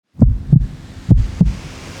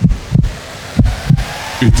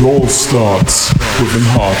It all starts with a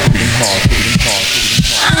heartbeat.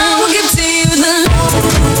 I will give to you the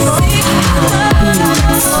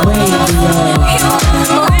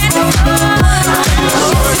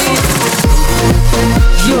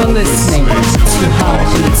You're listening to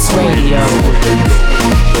Heartbeats Radio.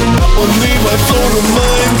 Only my soul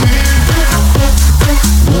remind me.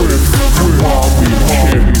 With Bobby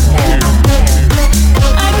Kim.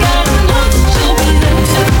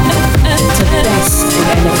 The best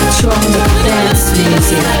in electronic dance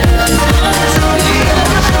music.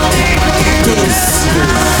 This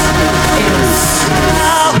is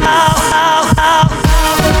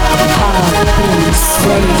Heartbeats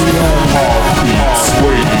Radio. Heartbeats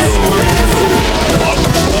Radio.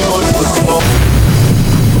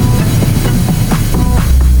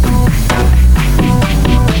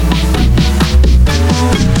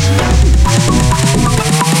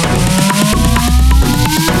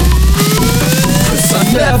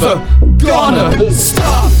 Never gonna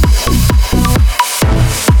stop.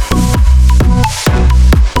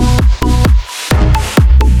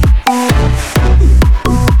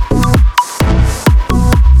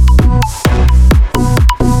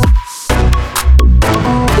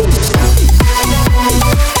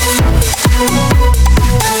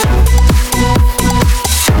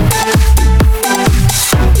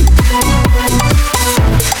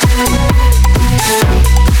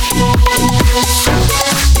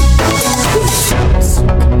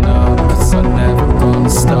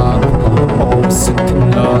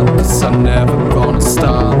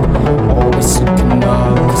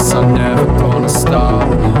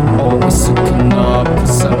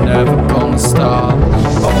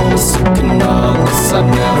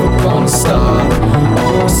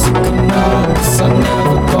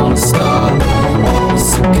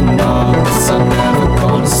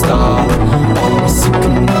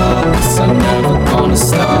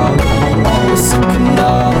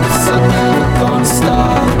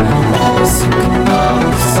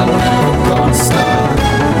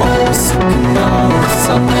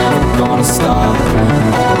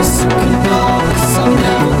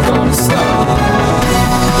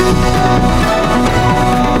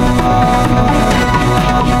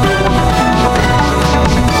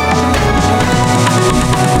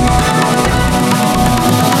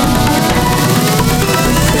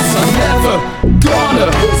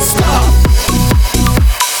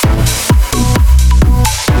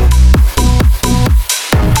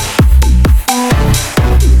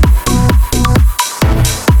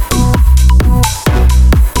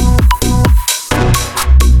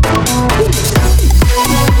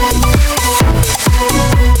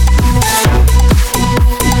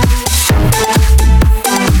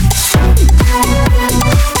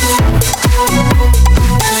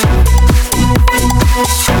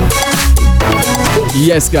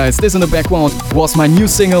 Yes guys, this in the background was my new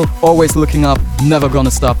single, Always Looking Up, Never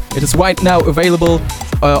Gonna Stop. It is right now available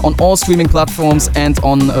on all streaming platforms and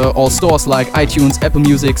on all stores like iTunes, Apple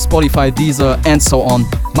Music, Spotify, Deezer and so on.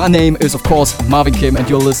 My name is of course Marvin Kim and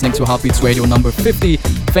you're listening to Heartbeats Radio number 50.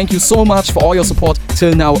 Thank you so much for all your support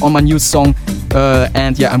till now on my new song.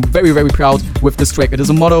 And yeah, I'm very, very proud with this track. It is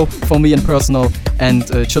a motto for me and personal, and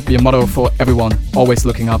it should be a motto for everyone. Always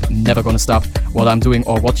looking up, never gonna stop what I'm doing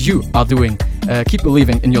or what you are doing. Keep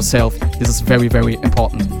believing in yourself. This is very, very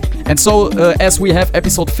important. And so, as we have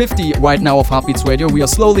episode 50 right now of Heartbeats Radio, we are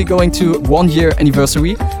slowly going to 1 year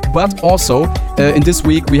anniversary. But also, in this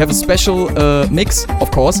week, we have a special mix,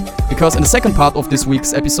 of course, because in the second part of this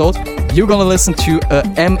week's episode, you're gonna listen to a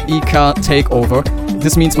MEK takeover.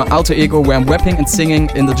 This means my alter ego, where I'm rapping and singing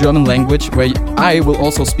in the German language, where I will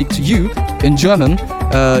also speak to you in German.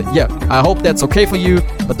 Yeah, I hope that's okay for you,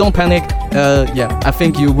 but don't panic. Yeah, I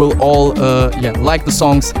think you will all like the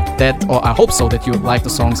songs that, or I hope so that you like the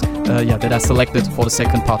songs that I selected for the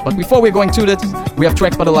second part. But before we're going to that, we have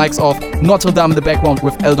tracks by the likes of Notre Dame in the background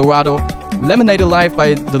with El Dorado, Lemonade Alive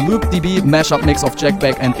by the Luke DB mashup mix of Jack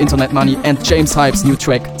Beck and Internet Money, and James Hype's new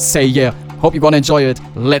track, Say Yeah. Hope you're gonna enjoy it.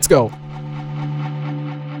 Let's go.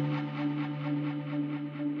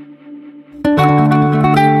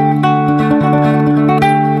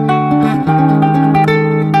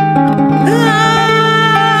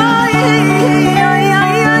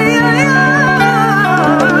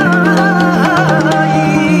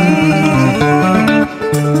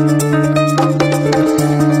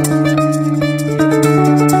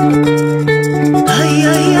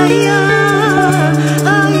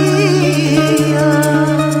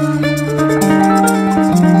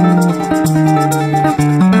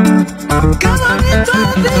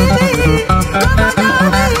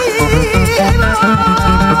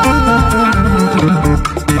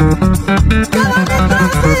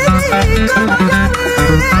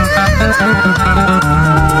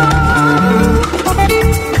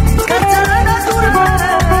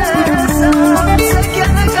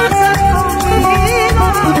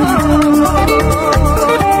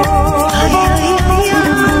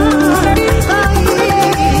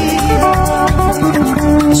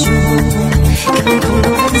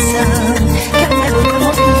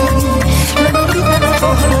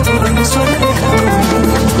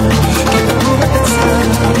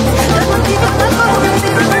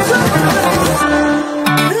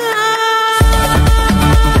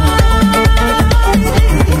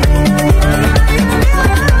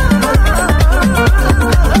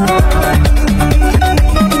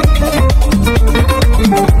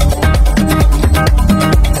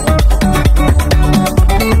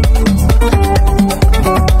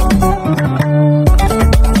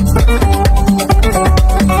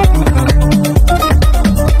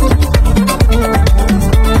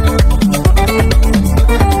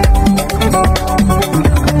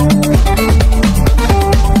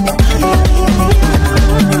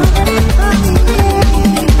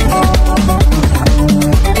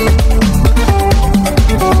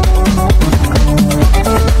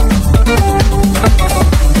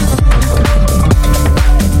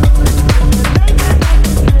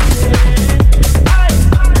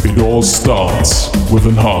 all starts with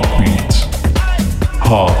an heartbeat.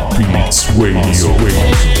 Heartbeats Radio.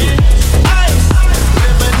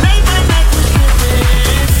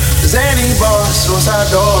 Zany boss, suicide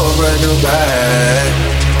door, brand new bag.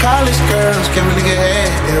 College girls can't really get head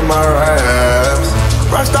in my raps.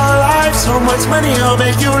 Rockstar life, so much money, I'll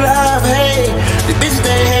make you laugh. Hey, the bitches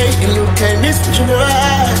they hate, and you can't miss what you never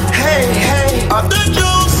had. Hey, hey, off the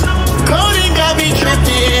juice, coding got me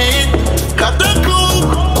tripping. Got the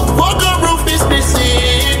coupe, walker roof is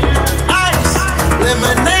missing. Ice,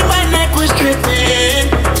 lemonade, my neck was dripping.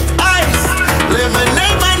 Ice,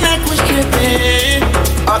 lemonade, my neck was dripping.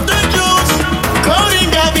 Off the juice, coding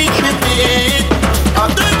got me tripping.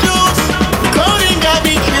 Off the juice, coding got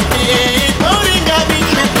me tripping. Coding got me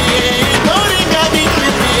tripping. Coding got me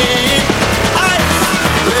tripping. Ice,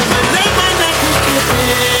 lemonade, my neck was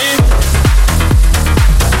dripping.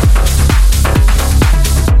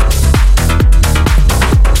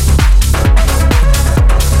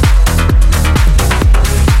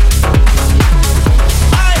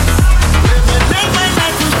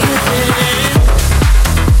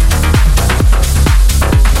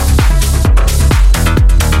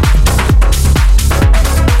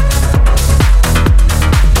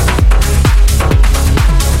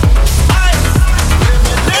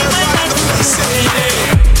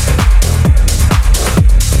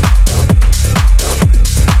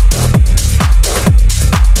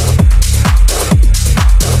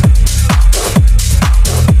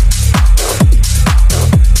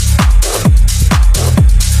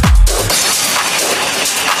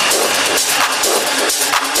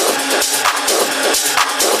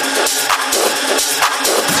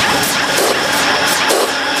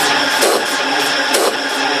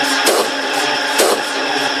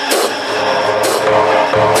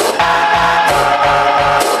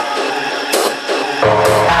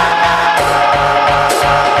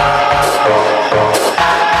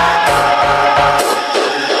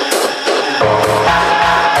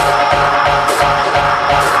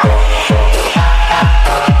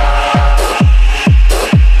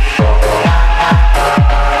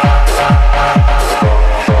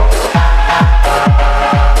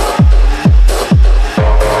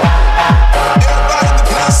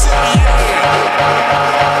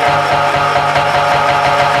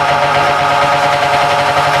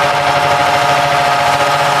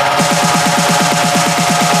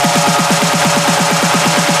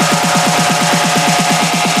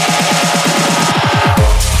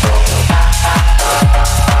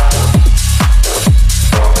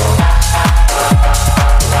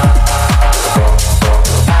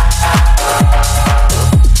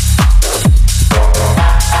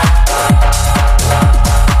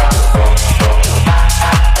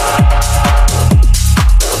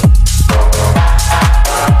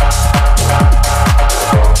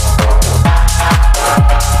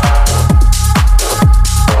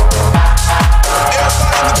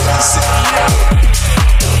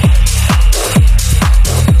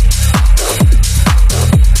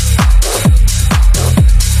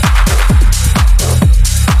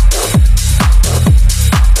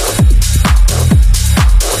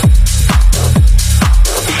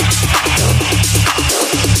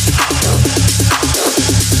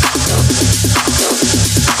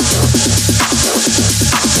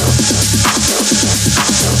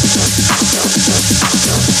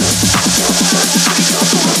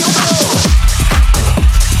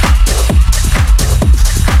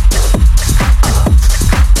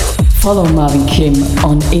 Follow Marvin Kim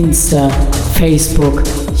on Insta, Facebook,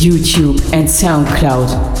 YouTube and SoundCloud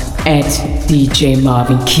at DJ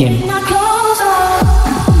Marvin Kim.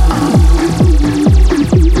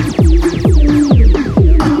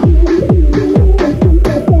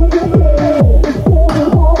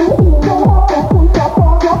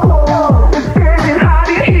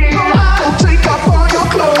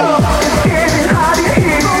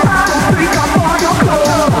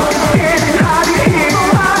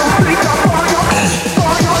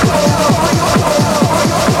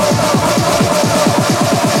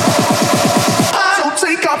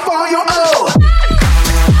 Take off all your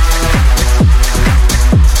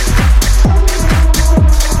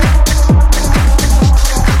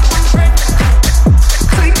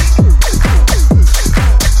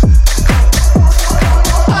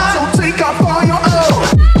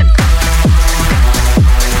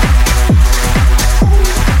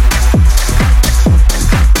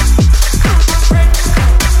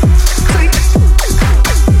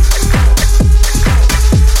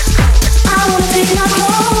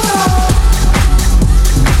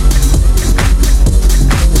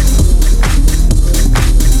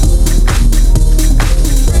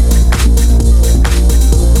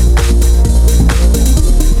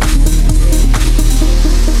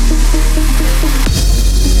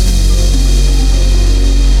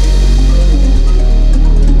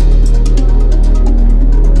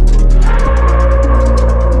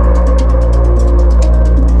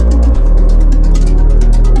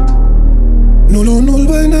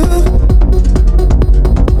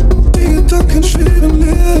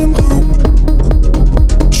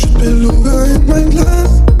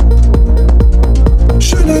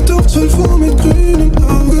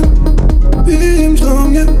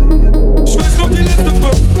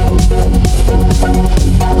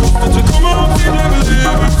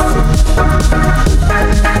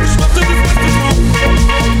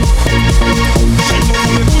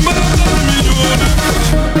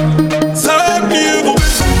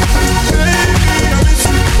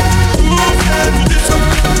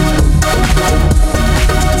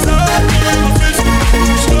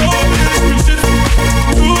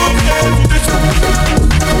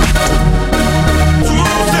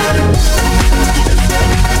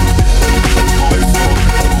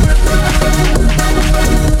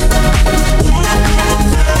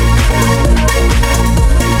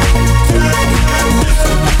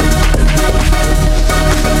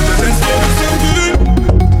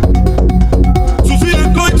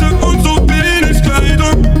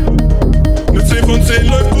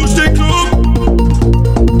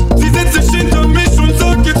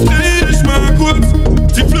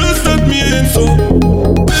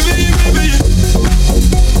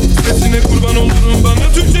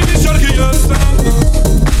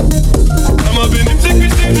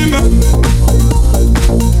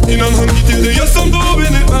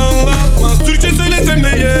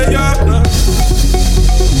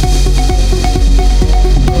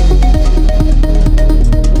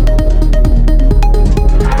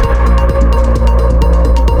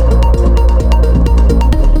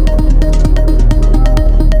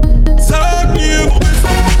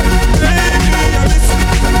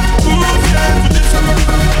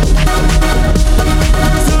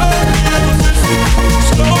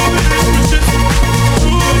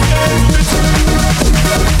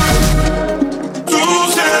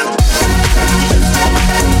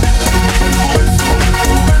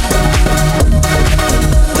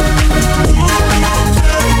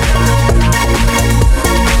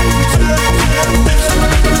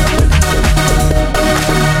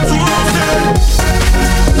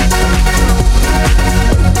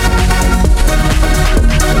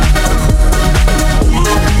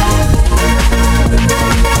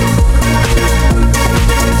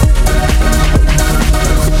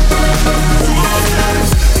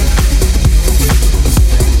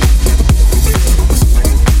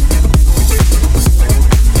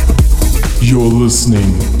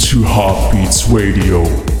listening to Heartbeats Radio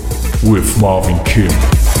with Marvin Kim.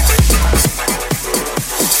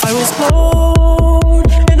 I was born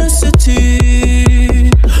in a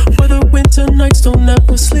city where the winter nights don't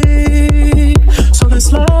ever sleep. So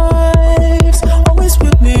this life's always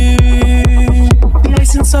with me. The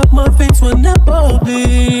ice inside my veins will never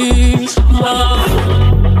bleed.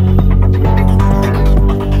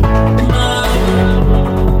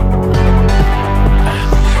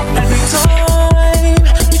 Every time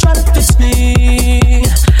you try to fix me,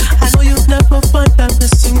 I know you'll never find that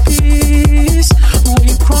missing piece. When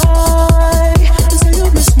you cry and say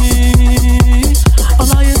you miss me, I'll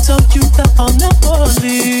lie and tell you that I'll never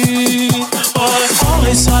leave. But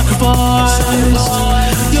always sacrifice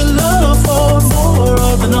your love for more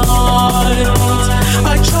of the night.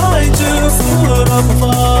 I try to put up a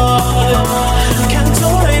fight, can't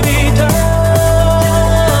tie me down.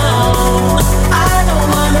 I don't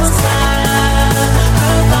wanna sacrifice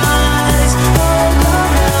your love.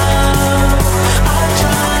 I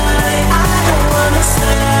try, I don't wanna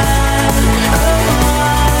sacrifice my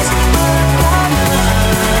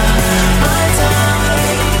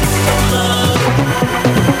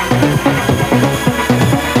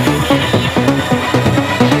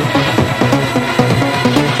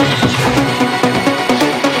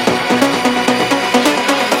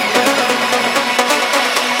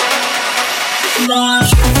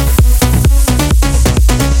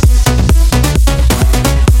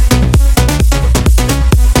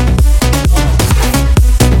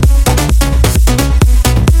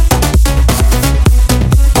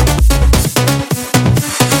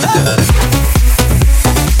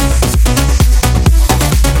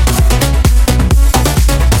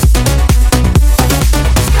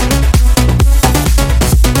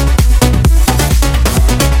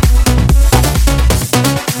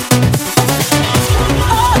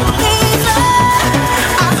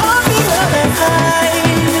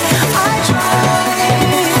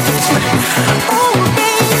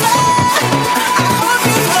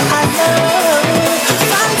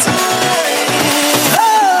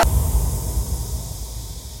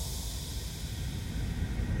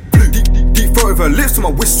time, lips to my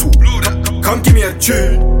whistle. Come give me a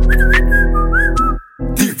tune.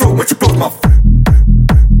 Deep throat when you blow my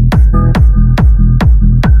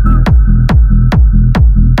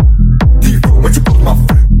deep throat when you blow my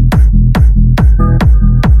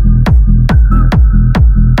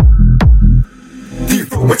deep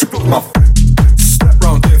throat when you blow my step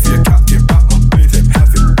round there for your captain. Back my brain, them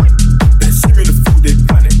have it. They see me in the field, they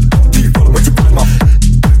panic. Deep throat when you blow my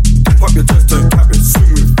dip up your chest, turn cabin,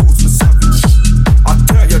 swing with fools for savage. I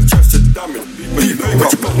tear your chest to damage. But you know you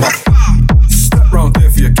got my step round there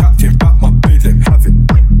for your captain. Back my brain, them have it.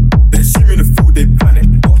 They see me in the field, they panic.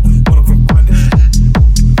 One of them panic.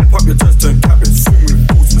 Dip up your chest, turn cabin, swing with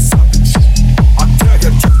fools for savage. I tear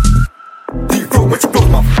your chest. Deep throat when you blow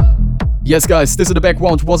my Yes, guys, this in the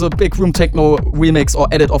background was a big room techno remix or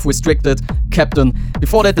edit of Restricted Captain.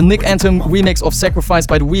 Before that, the Nick Anthem remix of Sacrifice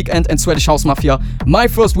by The Weeknd and Swedish House Mafia. My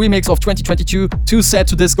first remix of 2022, Too Sad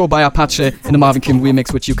to Disco by Apache in the Marvin Kim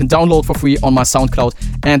remix, which you can download for free on my SoundCloud,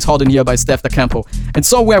 and Hot in Here by Steph Da Campo. And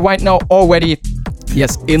so we're right now already,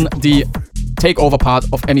 yes, in the takeover part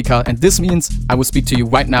of Emika, and this means I will speak to you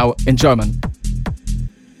right now in German.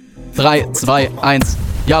 3, 2, 1.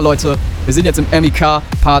 Ja, Leute, wir sind jetzt im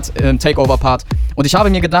MEK-Part, im Takeover-Part. Und ich habe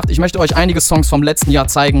mir gedacht, ich möchte euch einige Songs vom letzten Jahr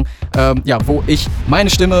zeigen, wo ich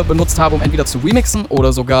meine Stimme benutzt habe, um entweder zu remixen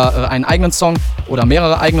oder sogar einen eigenen Song oder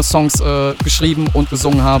mehrere eigene Songs geschrieben und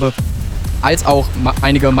gesungen habe, als auch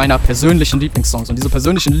einige meiner persönlichen Lieblingssongs. Und diese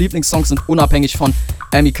persönlichen Lieblingssongs sind unabhängig von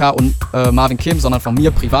MEK und Marvin Kim, sondern von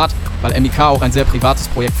mir privat, weil MEK auch ein sehr privates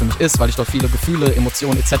Projekt für mich ist, weil ich dort viele Gefühle,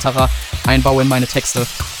 Emotionen etc. einbaue in meine Texte.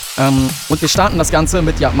 Und wir starten das Ganze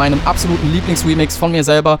mit meinem absoluten Lieblingsremix von mir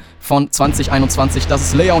selber von 2021. Das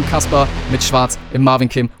ist Leon Kasper mit Schwarz im Marvin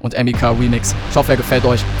Kim und MEK Remix. Ich hoffe, er gefällt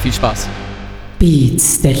euch. Viel Spaß.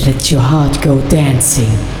 Beats that let your heart go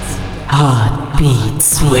dancing.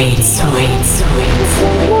 Heartbeats Radio.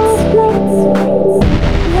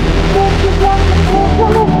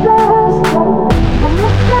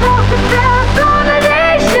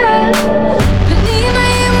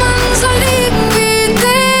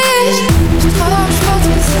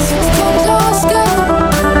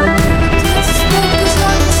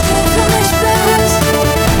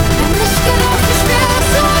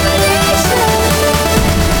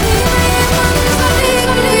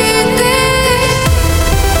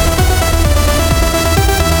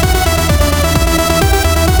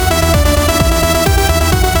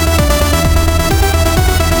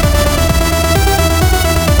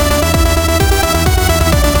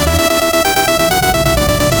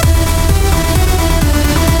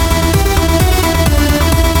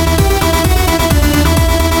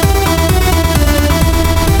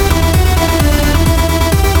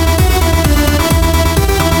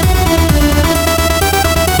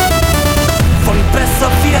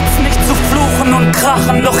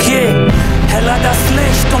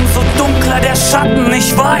 der Schatten,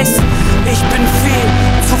 ich weiß, ich bin viel,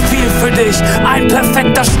 zu viel für dich. Ein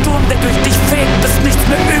perfekter Sturm, der durch dich fegt, bis nichts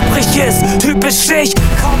mehr übrig ist. Typisch ich,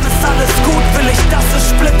 kaum ist alles gut, will ich, dass es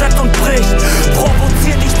splittert und bricht.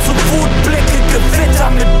 Provozier dich zu Wut, Blicke, Gewitter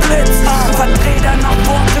mit Blitz. Verdreh deine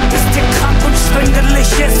Worte, bis dir krank und schwindelig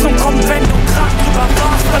ist. Und komm, wenn du krank drüber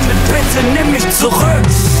warst, dann mit bitte nimm mich zurück.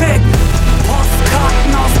 Schick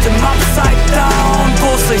Postkarten aus dem Upside Down,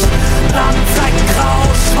 wo sich Landzeit grau,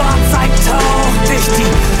 schwarz eintaucht. Dich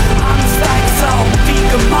die Angst einsaugt, wie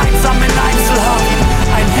gemeinsam in Einzelhaft.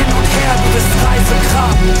 Ein Hin und Her, du bist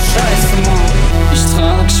Reisekram. Scheiße, Mann. Ich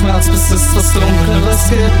trag Schmerz, bis es was Dunkleres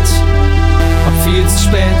gibt. Hab viel zu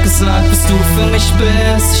spät gesagt, was du für mich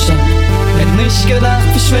bist. Ich hätt nicht gedacht,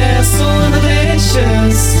 wie schwer es ohne dich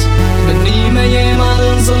ist. Wird nie mehr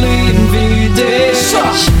jemanden so lieben wie dich.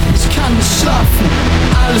 Ich kann nicht schlafen,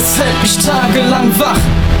 alles hält mich tagelang wach.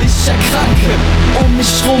 Ich erkranke, um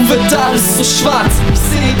mich rum wird alles so schwarz. Ich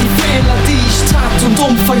seh die Fehler, die ich tat und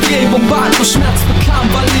um Vergebung bat und Schmerz bekam,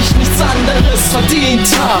 weil ich nichts anderes verdient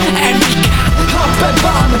hab. Hab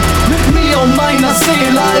Erbarmen mit mir und meiner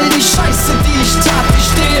Seele. All die Scheiße, die ich tat, ich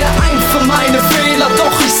stehe ein für meine Fehler.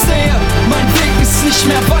 Doch ich sehe, mein Weg ist nicht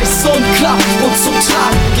mehr weiß und klar. Und zum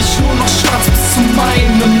Tag geh ich nur noch schwarz bis zu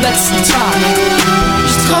meinem letzten Tag.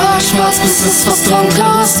 Ich trage schwarz, bis es was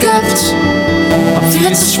Dunkleres gibt. Hab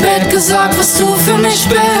viel zu spät gesagt, was du für mich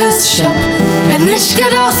bist. Ich hätt nicht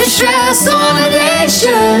gedacht, wie schwer es ohne dich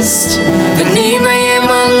ist. Wird nie mehr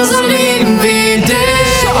jemanden so lieben wie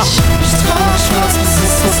dich. Ich trage schwarz, bis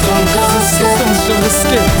es was Dunkleres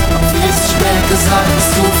gibt. Hab viel zu spät gesagt, was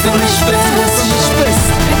du für mich bist.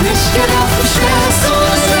 Hätt nicht gedacht, wie schwer es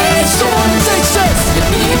ohne dich ist. Wird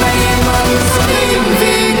nie mehr jemanden so lieben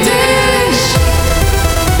wie dich.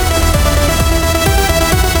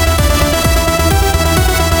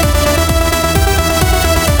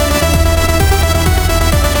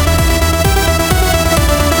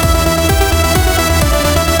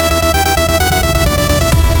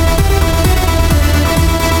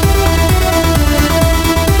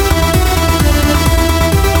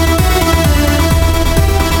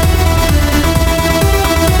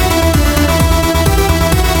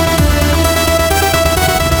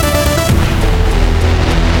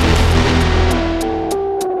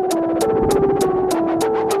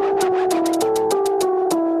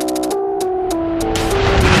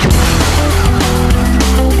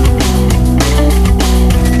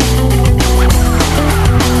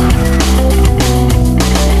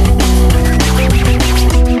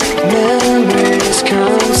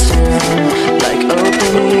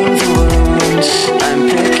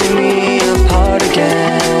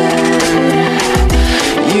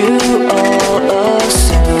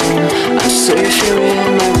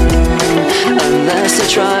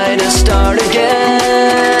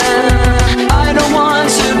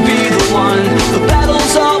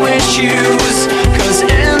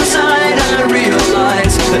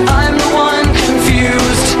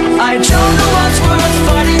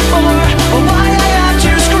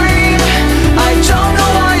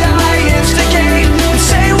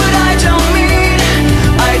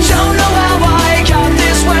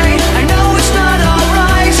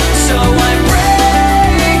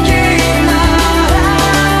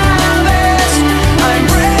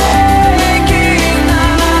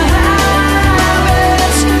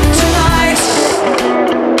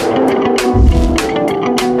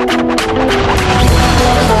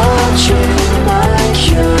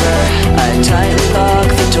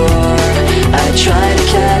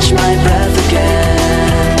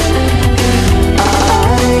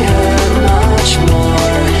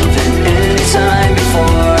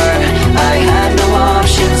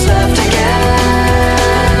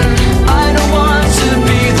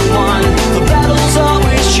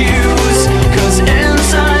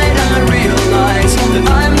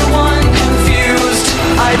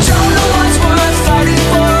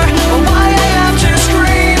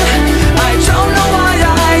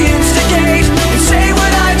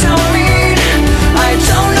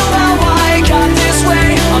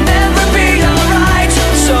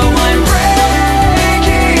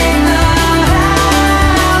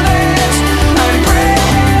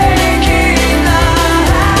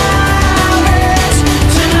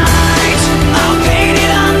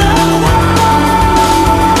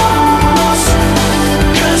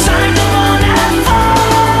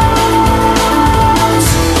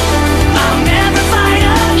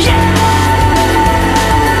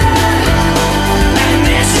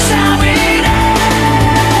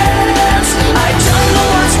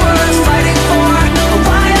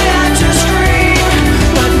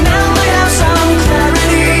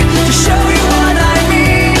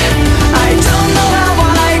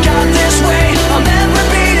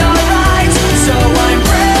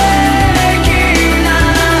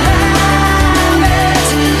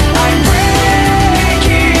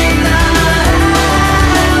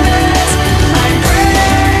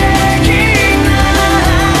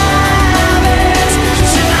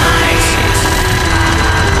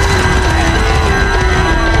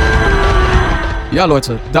 Ja,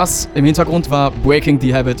 Leute, das im Hintergrund war Breaking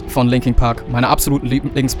the Habit von Linkin Park, meine absolute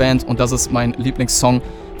Lieblingsband, und das ist mein Lieblingssong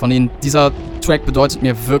von ihnen. Dieser Track bedeutet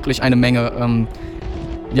mir wirklich eine Menge.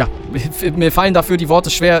 Mir fallen dafür die Worte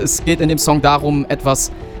schwer. Es geht in dem Song darum,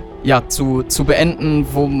 etwas zu beenden,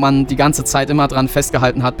 wo man die ganze Zeit immer dran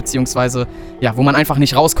festgehalten hat, beziehungsweise wo man einfach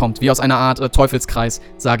nicht rauskommt, wie aus einer Art Teufelskreis,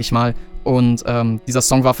 sage ich mal. Und dieser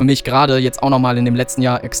Song war für mich gerade jetzt auch nochmal in dem letzten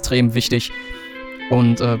Jahr extrem wichtig.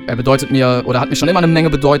 Und er bedeutet mir, oder hat mir schon immer eine Menge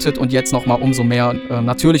bedeutet und jetzt nochmal umso mehr.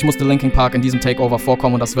 Natürlich musste Linkin Park in diesem Takeover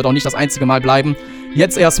vorkommen und das wird auch nicht das einzige Mal bleiben.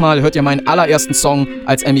 Jetzt erstmal hört ihr meinen allerersten Song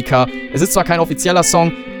als MEK. Es ist zwar kein offizieller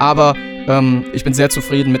Song, aber ich bin sehr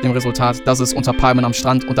zufrieden mit dem Resultat. Das ist Unter Palmen am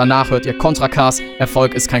Strand und danach hört ihr Contra Cars.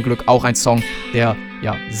 Erfolg ist kein Glück, auch ein Song, der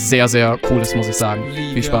sehr, sehr cool ist, muss ich sagen.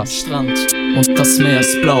 Viel Spaß. Strand und das Meer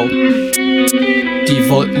ist blau, die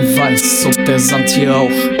Wolken weiß und der Sand hier auch.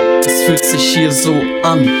 Es fühlt sich hier so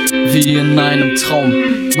an, wie in einem Traum.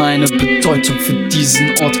 Meine Bedeutung für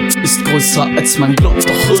diesen Ort ist größer als man glaubt.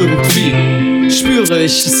 Doch irgendwie spüre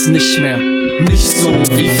ich es nicht mehr. Nicht so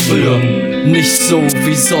wie früher, nicht so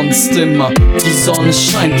wie sonst immer. Die Sonne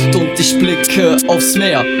scheint und ich blicke aufs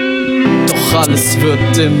Meer. Doch alles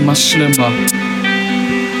wird immer schlimmer.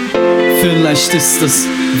 Vielleicht ist es,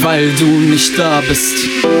 weil du nicht da bist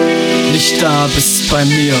bei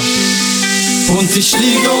mir. Und ich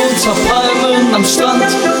liege unter Palmen am Strand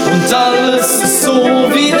und alles ist so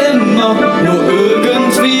wie immer, nur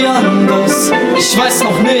irgendwie anders. Ich weiß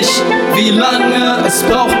noch nicht, wie lange es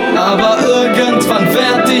braucht, aber irgendwann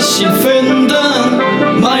werde ich ihn finden.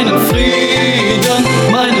 Meinen Frieden,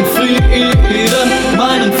 meinen Frieden,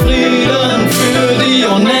 meinen Frieden für die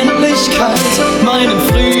Unendlichkeit. Meinen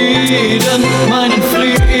Frieden, meinen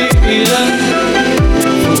Frieden.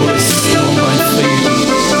 Wo ist nur mein Frieden?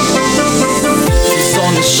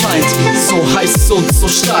 Scheint so heiß und so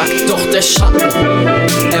stark, doch der Schatten,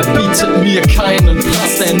 er bietet mir keinen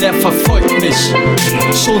Platz, denn er verfolgt mich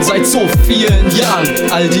schon seit so vielen Jahren.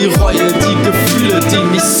 All die Reue, die Gefühle, die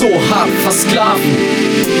mich so hart versklaven.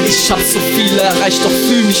 Ich hab so viel erreicht, doch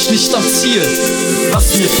fühl mich nicht am Ziel.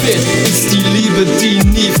 Was mir fehlt, ist die Liebe, die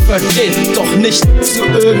nie vergeht. Doch nicht zu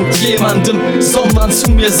irgendjemandem, sondern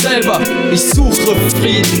zu mir selber. Ich suche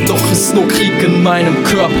Frieden, doch ist nur Krieg in meinem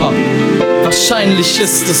Körper. Wahrscheinlich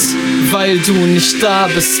ist es, weil du nicht da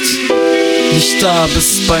bist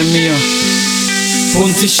bei mir.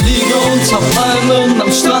 Und ich liege unter Palmen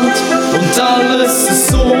am Strand und alles ist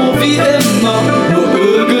so wie immer, nur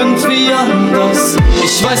irgendwie anders.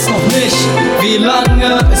 Ich weiß noch nicht, wie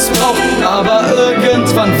lange es braucht, aber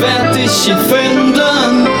irgendwann werde ich ihn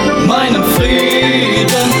finden. Meinen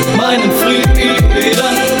Frieden, meinen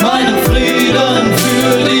Frieden, meinen Frieden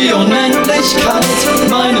für die Unendlichkeit.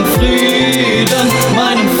 Meinen Frieden,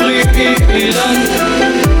 meinen Frieden.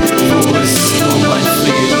 Wo ist nur mein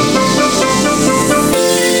Frieden?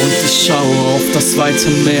 Und ich schaue auf das weite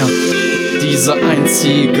Meer, diese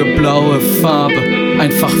einzige blaue Farbe,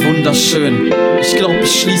 einfach wunderschön. Ich glaube,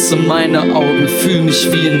 ich schließe meine Augen, fühle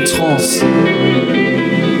mich wie in Trance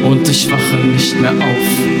und ich wache nicht mehr auf.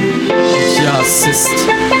 Und ja, es ist,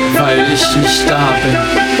 weil ich nicht da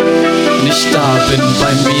bin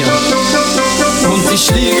bei mir. Und ich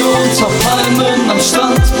liege unter Palmen am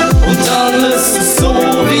Strand und alles ist so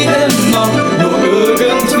wie immer, nur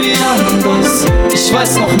irgendwie anders. Ich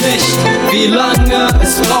weiß noch nicht, wie lange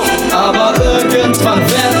es braucht, aber irgendwann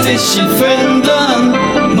werde ich ihn finden.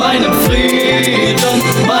 Meinen Frieden,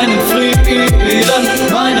 meinen Frieden,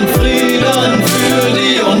 meinen Frieden für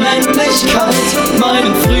die Unendlichkeit.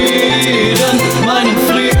 Meinen Frieden, meinen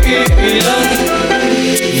Frieden.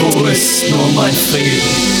 Wo ist nur mein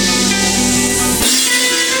Frieden?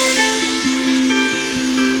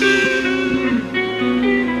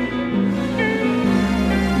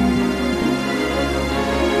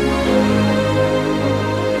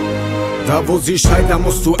 Da wo sie scheitern,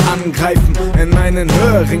 musst du angreifen, in einen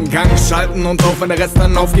höheren Gang schalten. Und auch wenn der Rest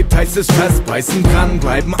dann aufgibt, heißt es festbeißen,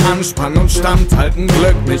 dranbleiben, anspannen und standhalten.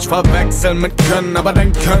 Glück nicht verwechseln mit Können, aber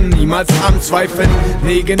dein Können niemals anzweifeln.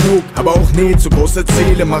 Nie genug, aber auch nie zu große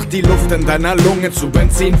Ziele. Macht die Luft in deiner Lunge zu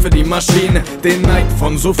Benzin für die Maschine. Den Neid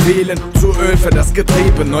von so vielen zu Öl für das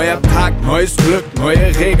Getriebe. Neuer Tag, neues Glück,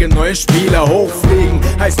 neue Regeln, neue Spieler. Hochfliegen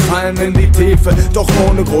heißt fallen in die Tiefe. Doch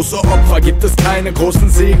ohne große Opfer gibt es keine großen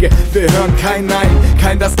Siege. Wir hören kein Nein,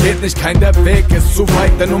 kein das geht nicht, kein der Weg ist zu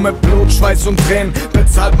weit. Denn nur mit Blut, Schweiß und Tränen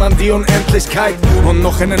bezahlt man die Unendlichkeit. Und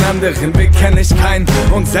noch einen anderen Weg kenn ich keinen.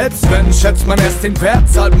 Und selbst wenn, schätzt man erst den Wert,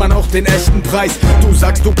 zahlt man auch den echten Preis. Du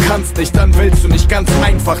sagst, du kannst nicht, dann willst du nicht ganz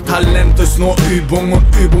einfach. Talent ist nur Übung und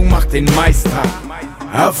Übung macht den Meister.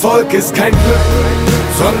 Erfolg ist kein Glück,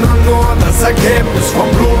 sondern nur das Ergebnis von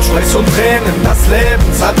Blut, Schweiß und Tränen. Das Leben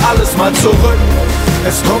zahlt alles mal zurück.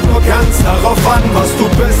 Es kommt nur ganz darauf an, was du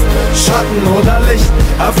bist, Schatten oder Licht.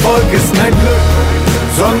 Erfolg ist kein Glück,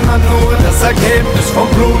 sondern nur das Ergebnis von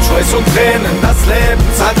Blut, Schweiß und Tränen. Das Leben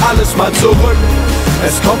zahlt alles mal zurück.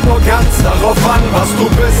 Es kommt nur ganz darauf an, was du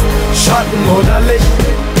bist, Schatten oder Licht.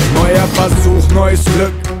 Neuer Versuch, neues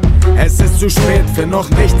Glück. Es ist zu spät für noch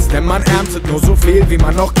nichts, denn man erntet nur so viel, wie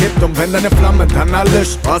man noch gibt. Und wenn deine Flamme dann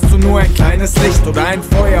erlischt, warst du nur ein kleines Licht oder ein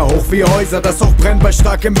Feuer hoch wie Häuser, das auch brennt bei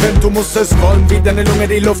starkem Wind. Du musst es wollen, wie deine Lunge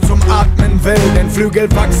die Luft zum Atmen will. Denn Flügel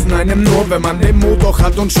wachsen einem nur, wenn man den Mut auch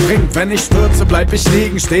hat und springt. Wenn ich stürze, bleib ich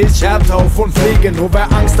liegen, steh ich härter auf und fliege. Nur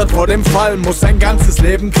wer Angst hat vor dem Fall, muss sein ganzes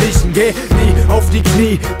Leben kriechen. Geh nie auf die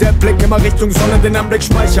Knie, der Blick immer Richtung Sonne, den Anblick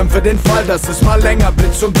speichern für den Fall, dass es mal länger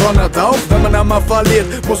blitzt und donnert. Auch wenn man einmal verliert,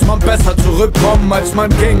 muss man besser zurückkommen, als man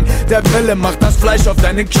ging. Der Wille macht das Fleisch auf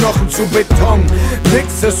deinen Knochen zu Beton.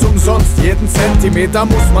 Nix ist umsonst, jeden Zentimeter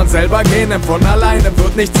muss man selber gehen, denn von alleine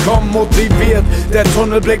wird nichts kommen. Motiviert, der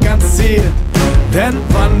Tunnelblick ans Ziel. Denn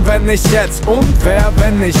wann, wenn nicht jetzt, und wer,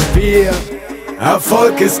 wenn nicht wir?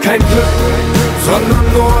 Erfolg ist kein Glück, sondern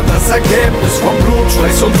nur das Ergebnis von Blut,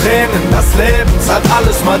 Schweiß und Tränen. Das Leben zahlt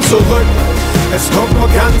alles mal zurück. Es kommt nur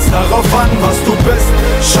ganz darauf an, was du bist,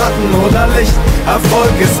 Schatten oder Licht.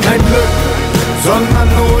 Erfolg ist kein Glück, sondern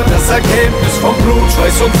nur das Ergebnis von Blut,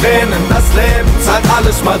 Schweiß und Tränen. Das Leben zahlt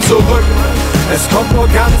alles mal zurück. Es kommt nur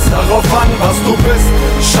ganz darauf an, was du bist,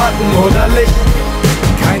 Schatten oder Licht.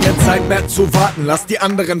 Keine Zeit mehr zu warten, lass die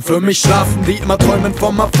anderen für mich schlafen, die immer träumen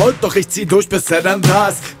vom Erfolg, doch ich zieh durch, bis er dann da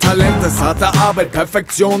ist. Talent ist harte Arbeit,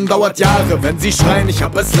 Perfektion dauert Jahre. Wenn sie schreien, ich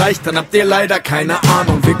hab es leicht, dann habt ihr leider keine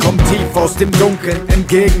Ahnung. Wir kommen tief aus dem Dunkeln,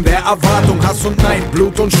 entgegen der Erwartung. Hass und Nein,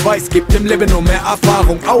 Blut und Schweiß gibt dem Leben nur mehr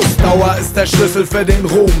Erfahrung. Ausdauer ist der Schlüssel für den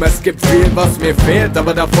Ruhm. Es gibt viel, was mir fehlt,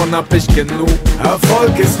 aber davon hab ich genug.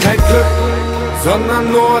 Erfolg ist kein Glück,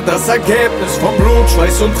 sondern nur das Ergebnis von Blut,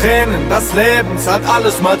 Schweiß und Tränen. Das Leben zahlt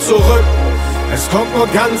alles mal zurück. Es kommt nur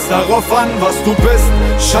ganz darauf an, was du bist,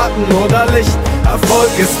 Schatten oder Licht. Erfolg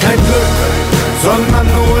ist kein Glück, sondern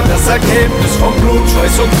nur das Ergebnis von Blut,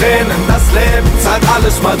 Schweiß und Tränen. Das Leben zahlt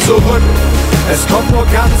alles mal zurück. Es kommt nur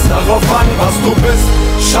ganz darauf an, was du bist,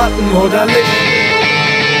 Schatten oder Licht.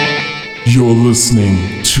 You're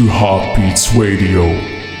listening to Heartbeats Radio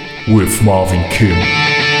with Marvin Kim.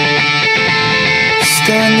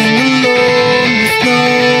 Standing alone with no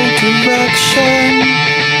direction.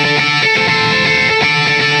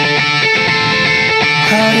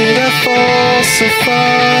 How did I fall so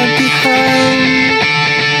far behind?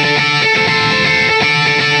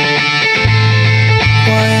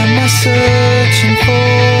 Why am I searching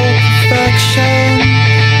for perfection?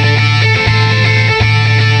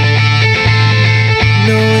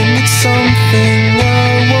 Knowing it's something I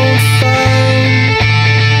won't find.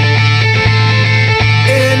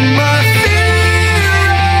 In my fear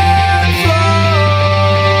and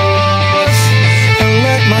flaws, I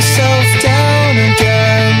let myself down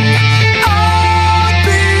again. All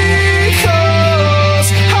because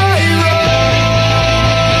I run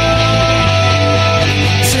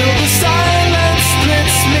till the silence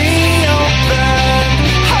splits me open.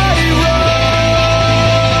 I run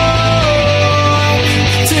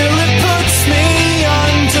till it puts me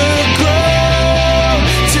underground.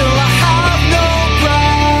 Till I have no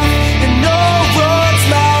breath and no words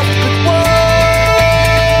left but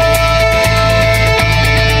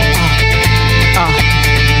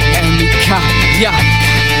MK, ja,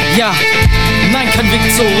 nein, kein Weg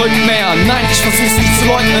zurück mehr. Nein, ich versuch's nicht zu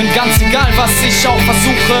leugnen, ganz egal was ich auch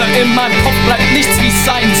versuche. In meinem Kopf bleibt nichts wie es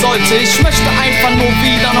sein sollte. Ich möchte einfach nur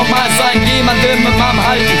wieder normal sein, jemandem im Arm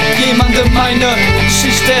halten, jemandem meine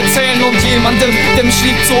Geschichte erzählen und jemandem, der mich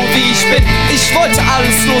liebt so wie ich bin. Ich wollte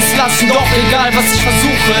alles loslassen, doch egal was ich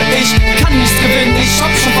versuche, ich kann nichts gewinnen. Ich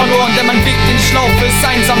hab schon verloren, denn mein Weg, den ich laufe, ist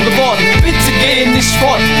einsam geworden. Bitte geh nicht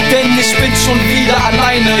fort, denn ich bin schon wieder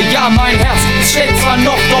alleine. Ja, mein Herz schlägt zwar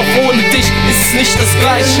noch, doch ohne dich ist es nicht das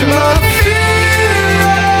Gleiche.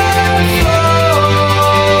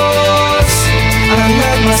 I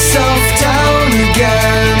let myself down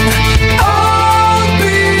again. All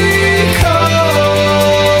because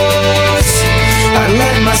I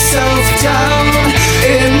let myself down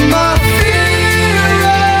in my fear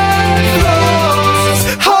and flaws.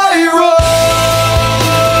 I run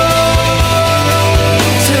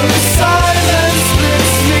till the silence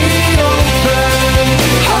splits me open.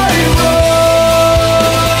 I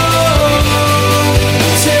run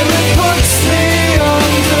till it puts me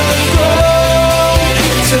underground.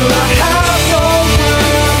 Till I have no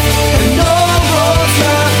breath and no words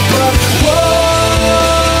left but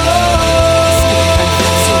words.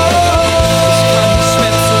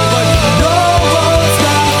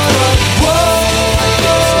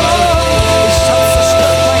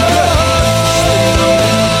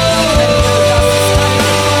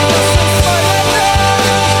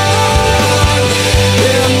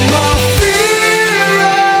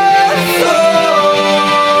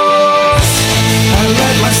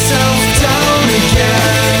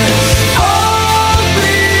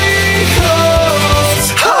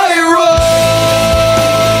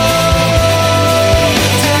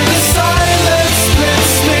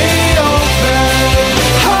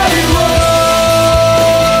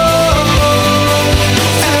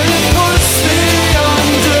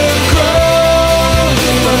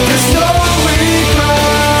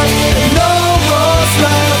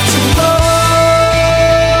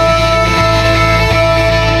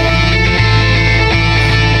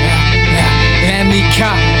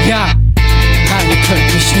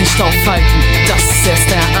 nicht aufhalten, das ist erst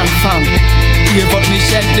der Anfang. Ihr wollt mich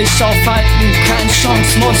endlich aufhalten, keine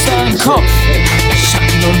Chance, Monster im Kopf.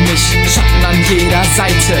 Schatten und mich, Schatten an jeder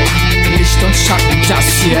Seite. Licht und Schatten, das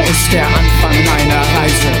hier ist der Anfang meiner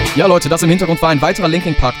Reise. Ja Leute, das im Hintergrund war ein weiterer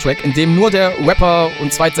Linkin Park Track, in dem nur der Rapper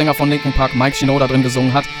und Zweitsänger von Linkin Park, Mike Shinoda, drin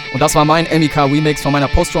gesungen hat. Und das war mein MEK Remix von meiner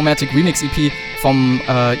Post-Traumatic Remix EP vom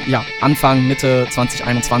Anfang, Mitte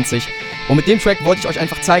 2021. Und mit dem Track wollte ich euch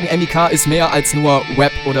einfach zeigen, MEK ist mehr als nur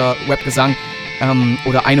Rap oder Rap-Gesang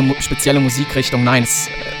oder eine spezielle Musikrichtung. Nein,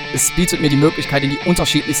 es bietet mir die Möglichkeit, in die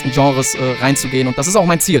unterschiedlichsten Genres reinzugehen. Und das ist auch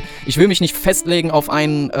mein Ziel. Ich will mich nicht festlegen auf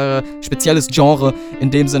ein spezielles Genre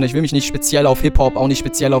in dem Sinne. Ich will mich nicht speziell auf Hip-Hop, auch nicht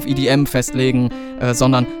speziell auf EDM festlegen,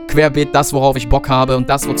 sondern querbeet das, worauf ich Bock habe und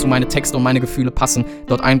das, wozu meine Texte und meine Gefühle passen,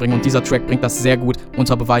 dort einbringen. Und dieser Track bringt das sehr gut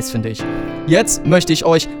unter Beweis, finde ich. Jetzt möchte ich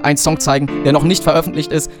euch einen Song zeigen, der noch nicht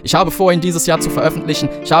veröffentlicht ist. Ich habe vor, ihn dieses Jahr zu veröffentlichen.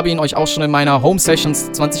 Ich habe ihn euch auch schon in meiner Home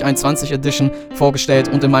Sessions 2021 Edition vorgestellt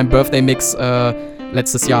und in meinem Birthday Mix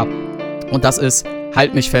letztes Jahr. Und das ist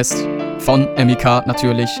Halt mich fest von MEK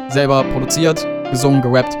natürlich. Selber produziert, gesungen,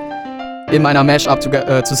 gerappt. In meiner Mashup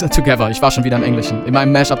Together. Ich war schon wieder im Englischen. In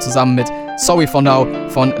meinem Mashup zusammen mit Sorry for Now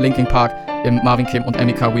von Linkin Park im Marvin Kim und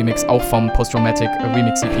MEK Remix, auch vom Post-Traumatic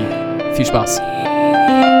Remix EP. Viel Spaß.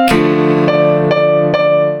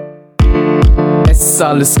 Es ist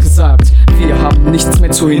alles gesagt, wir haben nichts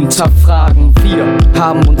mehr zu hinterfragen. Wir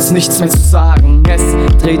haben uns nichts mehr zu sagen. Es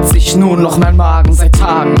dreht sich nur noch mein Magen seit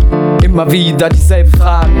Tagen. Immer wieder dieselben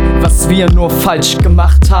Fragen, was wir nur falsch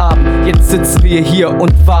gemacht haben. Jetzt sitzen wir hier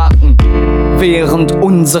und warten, während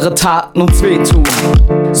unsere Taten uns wehtun.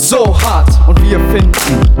 So hart und wir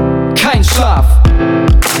finden kein Schlaf,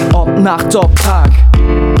 ob Nacht, ob Tag.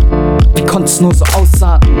 Wie konnt's nur so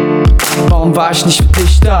ausarten? Warum war ich nicht für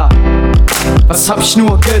dich da? Was hab ich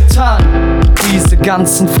nur getan? Diese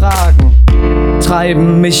ganzen Fragen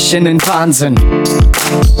treiben mich in den Wahnsinn.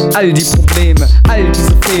 All die Probleme, all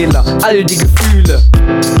diese Fehler, all die Gefühle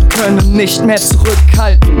können nicht mehr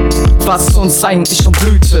zurückhalten, was uns eigentlich schon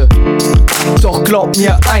blühte. Doch glaub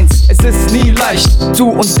mir eins, es ist nie leicht, du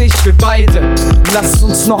und ich, wir beide. Lass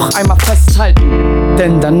uns noch einmal festhalten,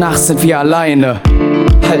 denn danach sind wir alleine.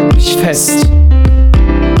 Halt mich fest,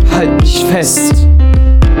 halt mich fest,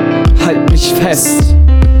 halt mich fest.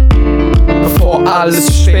 Bevor alles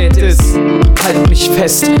zu spät ist, halt mich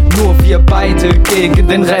fest, nur wir beide gegen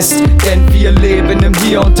den Rest, denn wir leben im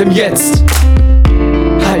Hier und im Jetzt.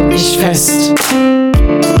 Halt mich fest,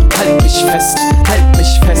 halt mich fest, halt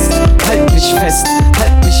mich fest, halt mich fest,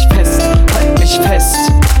 halt mich fest, halt mich fest.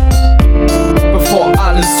 Bevor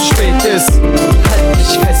alles zu spät ist, halt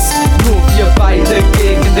mich fest, nur wir beide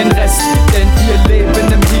gegen den Rest, denn wir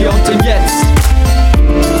leben im Hier und im Jetzt.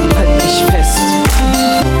 Halt mich fest.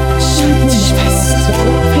 Halt dich fest,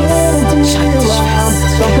 halt dich fest.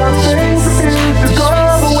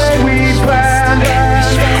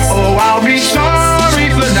 Oh, I'll be sorry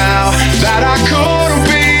for now that I couldn't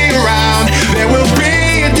be around. There will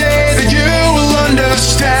be a day that you will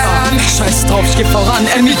understand. Scheiß drauf, ich geh voran,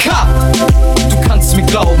 MEK. Du kannst mir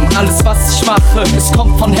glauben, alles was ich mache, es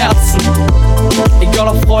kommt von Herzen. Egal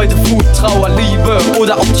ob Freude, Wut, Trauer, Liebe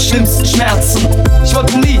oder auch die schlimmsten Schmerzen. Ich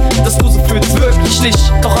wollte nie, dass du so fühlst, wirklich nicht.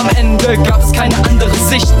 Doch am Ende gab es keine andere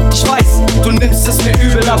Sicht. Ich weiß, du nimmst es mir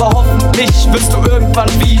übel, aber hoffentlich wirst du irgendwann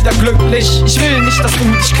wieder glücklich. Ich will nicht, dass du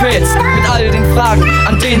dich quälst mit all den Fragen,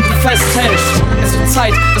 an denen du festhältst. Es wird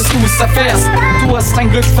Zeit, dass du es erfährst. Du hast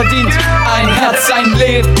dein Glück verdient, ein Herz, ein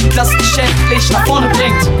Leben, das dich endlich nach vorne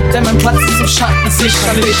bringt. Denn mein Platz ist im Schatten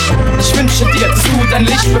sicherlich. Ich wünsche dir, dass du dein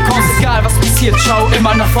Licht bekommst. Egal was passiert, schau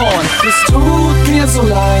immer nach vorn. Es tut mir so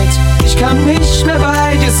leid, ich kann nicht mehr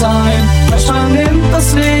bei dir sein. Manchmal nimmt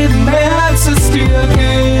das Leben mehr, als es dir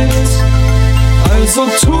gibt. Also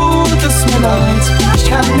tut es mir leid, ich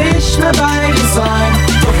kann nicht mehr bei dir sein.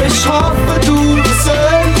 Doch ich hoffe, du wirst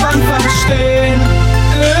irgendwann verstehen.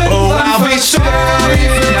 Oh, I'll be sorry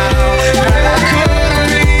for now that I couldn't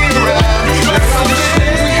be around. There's some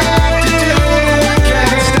things we have to do,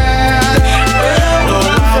 can't stand. Oh,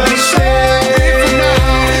 I'll be sorry for now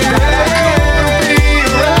that I couldn't be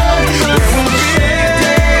around. There will be a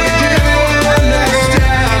day you will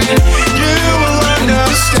understand. You will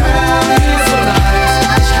understand.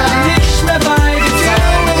 Ich kann nicht mehr bei dir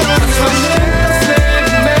sein. Manchmal nimmt das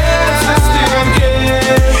Leben mehr, als es dir gibt.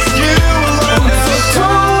 Und so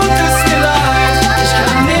tut es mir leid, ich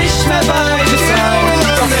kann nicht mehr bei dir sein.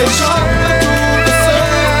 Doch ich hoffe, du wirst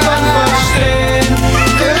irgendwann verstehen.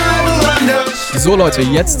 So Leute,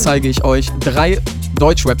 jetzt zeige ich euch 3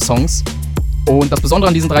 Deutschrap-Songs. Und das Besondere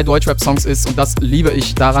an diesen 3 Deutschrap-Songs ist, und das liebe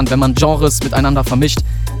ich daran, wenn man Genres miteinander vermischt.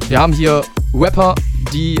 Wir haben hier Rapper,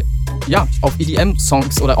 die auf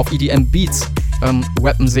EDM-Songs oder auf EDM-Beats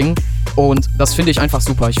rappen, singen. Und das finde ich einfach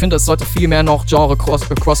super. Ich finde, es sollte viel mehr noch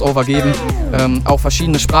Genre-Crossover geben, auch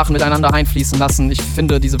verschiedene Sprachen miteinander einfließen lassen. Ich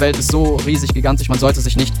finde, diese Welt ist so riesig, gigantisch, man sollte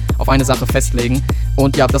sich nicht auf eine Sache festlegen.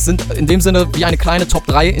 Und ja, das sind in dem Sinne wie eine kleine Top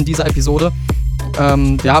 3 in dieser Episode.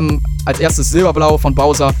 Wir haben als erstes Silberblau von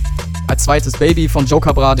Bowser, als zweites Baby von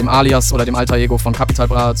Joker Bra, dem Alias oder dem Alter Ego von Capital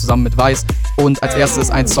Bra zusammen mit Weiß. Und als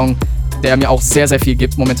erstes ein Song, der mir auch sehr, sehr viel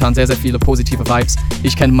gibt, momentan sehr, sehr viele positive Vibes.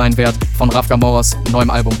 Ich kenne meinen Wert von Raf Gamoras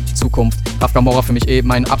neuem Album Zukunft. Raf Gamora für mich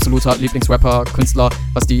mein absoluter Lieblingsrapper, Künstler,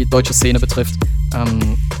 was die deutsche Szene betrifft.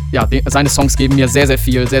 Seine Songs geben mir sehr, sehr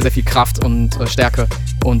viel Kraft und Stärke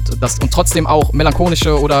und trotzdem auch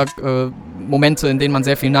melancholische oder Momente, in denen man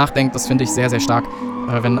sehr viel nachdenkt. Das finde ich sehr, sehr stark,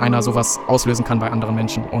 wenn einer sowas auslösen kann bei anderen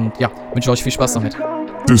Menschen. Und ja, wünsche euch viel Spaß damit.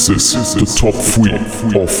 This is the top 3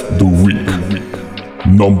 of the week.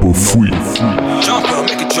 Number 3.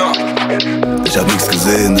 Ich hab nichts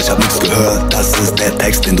gesehen, ich hab nichts gehört. Das ist der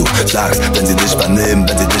Text, den du sagst, wenn sie dich vernehmen,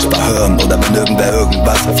 wenn sie dich verhören oder wenn irgendwer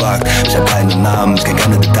irgendwas fragt. Ich hab keinen Namen, ich kenn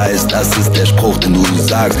keine Details. Das ist der Spruch, den du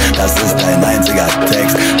sagst. Das ist dein einziger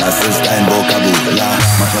Text, das ist dein Vokabular.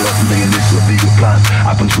 Manchmal laufen Dinge nicht so wie geplant.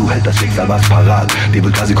 Ab und zu hält das Schicksal was parat. Die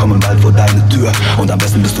will quasi kommen bald vor deine Tür und am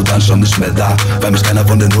besten bist du dann schon nicht mehr da. Weil mich keiner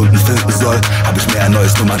von den Hunden finden soll, hab ich mir ein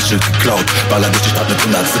neues Nummernschild geklaut. Baller durch die Stadt mit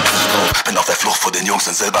 170 drauf. Bin auf der Flucht vor den Jungs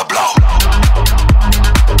in Silberblau.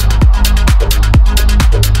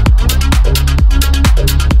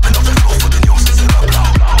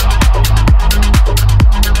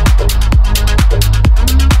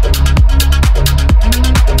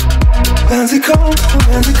 Wenn sie kommt,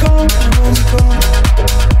 wenn sie kommt, wenn sie kommt.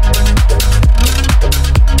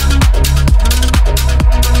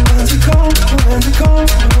 Wenn sie kommt, wenn sie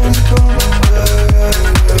kommt, wenn sie kommt.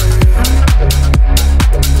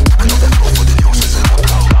 Bin auf der Flucht vor den Jungs in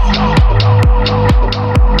Silberblau.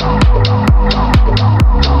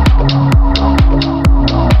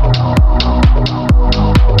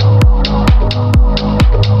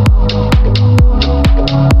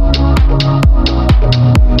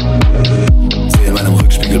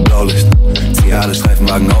 Ziehe alle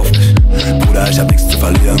Streifenwagen auf mich. Bruder, ich hab nichts zu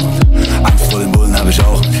verlieren und Angst vor den Bullen hab ich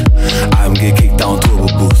auch nicht. AMG, Kickdown, Turbo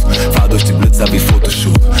Boost. Fahr durch die Blitzer wie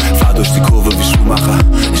Fotoshoot. Fahr durch die Kurve wie Schuhmacher.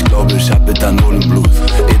 Ich glaube, ich hab Ethanol im Blut.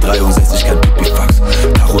 E63, kein Pipifax.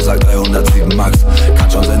 Tacho sagt 307 Max.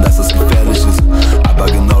 Kann schon sein, dass es gefährlich ist, aber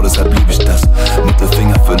genau deshalb lieb ich das.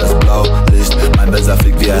 Mittelfinger für das Blaulicht. Mein Benzer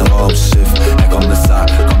fliegt wie ein Raumschiff. Herr Kommissar,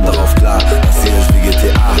 komm darauf klar. Das hier ist wie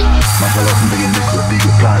GTA. Manchmal laufen Dinge nicht so wie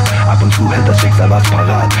geplant. Ab und zu hält das Schicksal was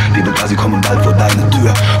parat. Die will quasi kommen bald vor deine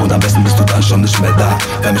Tür und am besten bist du dann schon nicht mehr da.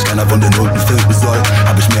 Wenn mich keiner von den Hunden finden soll,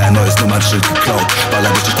 hab ich mir ein neues Nummernschild geklaut. Baller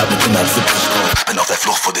durch die Stadt mit 170 drauf. Bin auf der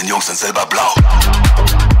Flucht vor den Jungs in Silberblau.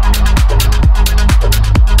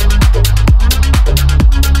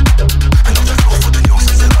 Bin auf der Flucht vor den Jungs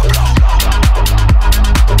in Silberblau.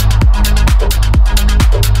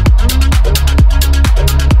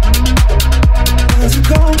 Wenn sie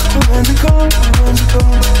kommt, wenn sie kommt, wenn sie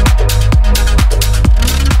kommt.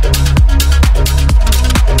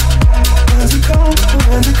 When she comes,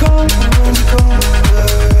 when she comes, when she comes.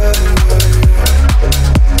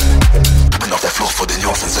 Bin auf der Flucht vor den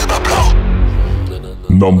Jungs in Silberblau.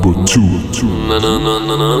 Number 2.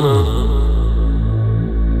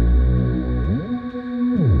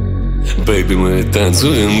 Baby, мы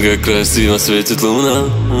танцуем, как красиво светит луна.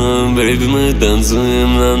 Baby, мы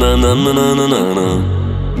танцуем, на-на-на-на-на-на-на.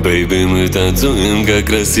 Baby, мы танцуем, как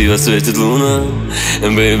красиво светит луна.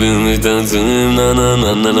 Baby, мы танцуем,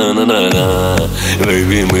 на-на-на-на-на-на-на.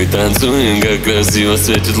 Baby, мы танцуем, как красиво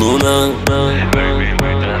светит луна. Baby,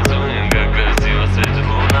 мы танцуем, как красиво светит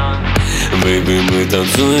луна. Baby, мы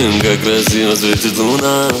танцуем, как красиво светит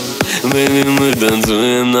луна. Baby, мы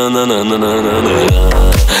танцуем,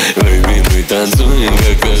 на-на-на-на-на-на-на. Baby, мы танцуем,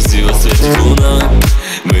 как красиво светит луна.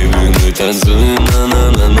 Baby, мы танцуем,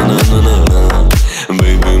 на-на-на-на-на-на-на.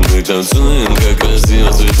 Baby, мы танцуем, как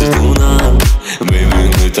красиво светит луна. Baby,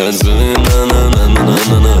 мы танцуем,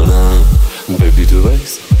 на-на-на-на-на-на-на. Baby, du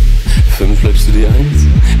weißt, für mich bleibst du die Eins.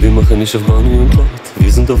 Wir machen nicht auf Bonnie und Clyde.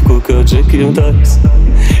 Wir sind auf Coca, Jackie und Ice.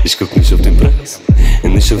 Ich guck nicht auf den Preis,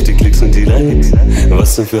 nicht auf die Klicks und die Likes.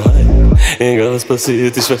 Was denn für Hype? Egal was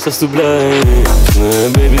passiert, ich weiß, dass du bleibst.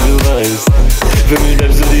 Baby, du weißt, für mich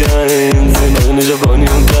bleibst du die Eins. Wir machen nicht auf Bonnie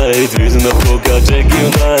und Clyde. Wir sind auf Coca, Jackie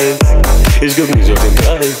und Ice. Ich guck nicht auf den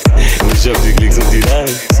Preis, nicht auf die Klicks und die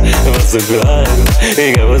Likes. Was denn für Hype?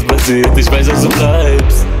 Egal was passiert, ich weiß, dass du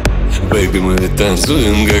bleibst. Baby, мы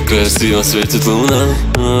танцуем, как красиво светит луна.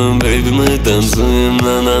 Baby, мы танцуем,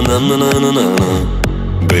 на-на-на-на-на-на-на.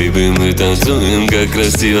 Baby, мы танцуем, как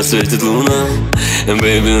красиво светит луна.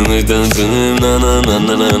 Baby, мы танцуем,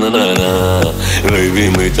 на-на-на-на-на-на-на. Baby,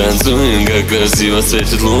 мы танцуем, как красиво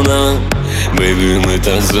светит луна. Baby, мы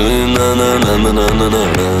танцуем,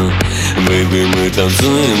 на-на-на-на-на-на-на. Baby, мы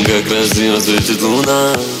танцуем, как красиво светит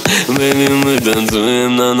луна. Baby, мы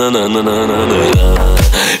танцуем, на-на-на-на-на-на-на.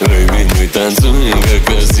 Baby, мы танцуем, как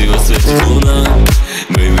красиво светит луна.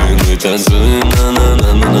 Baby, мы танцуем,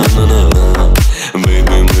 на-на-на-на-на-на-на.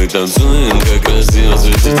 Baby, мы танцуем, как красиво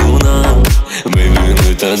светит луна. Baby,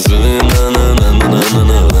 мы танцуем,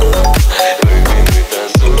 на-на-на-на-на-на-на. Baby, мы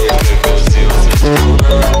танцуем, как красиво светит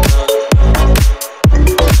луна.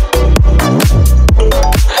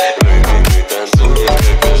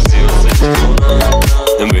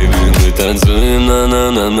 Baby, мы танцуем,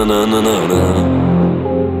 на-на-на-на-на-на-на.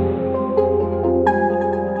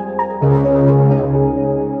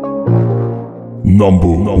 Number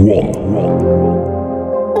 1.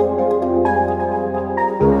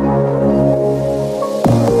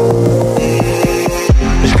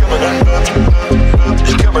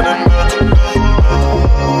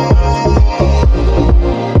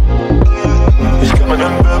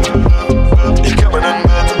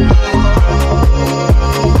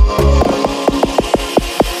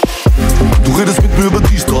 Du redest mit mir über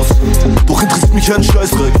die Straße, doch interessiert mich ein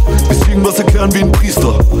Scheißdreck. Willst irgendwas erklären wie ein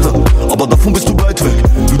Priester, aber davon bist du weit weg.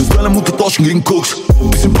 Würdest deiner Mutter tauschen gegen Koks.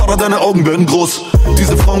 Bisschen Para, deine Augen werden groß.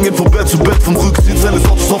 Diese Frauen gehen von Bett zu Bett, vom Rücksitz eines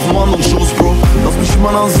Autos auf dem anderen Schoß, Bro. Lass mich in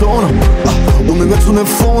meiner Zone, ohne Netz und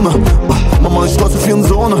Phone. Mama ist stolz auf ihren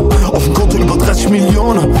Sohn, auf dem Konto über 30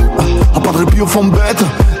 Millionen. Hab andere Bio vom Bett,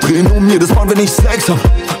 drehen um jedes Mal, wenn ich Sex hab.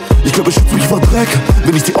 Ich glaube, ich schütze mich vor Dreck.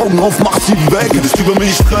 Wenn ich die Augen aufmach, zieh weg. Redest über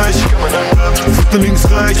mich frech, Fitte links,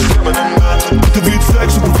 rechts. Bitte wie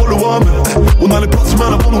Sex, super Follower mit. Und alle Platz in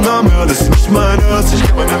meiner Wohnung haben. Ja, das ist nicht mein Ernst.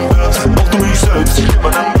 Auch du mich selbst.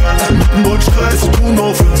 Mitten wollt Stress, tun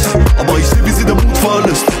aufhörst. Aber ich seh, wie sie der Mut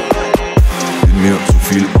verlässt. In mir zu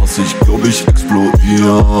viel Hass, ich glaub, ich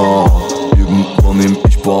explodier. Irgendwann nehm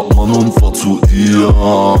ich Bartmann und fahr zu dir.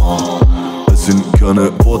 Es sind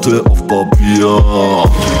keine Worte auf Papier.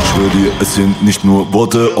 Ich schwör dir, es sind nicht nur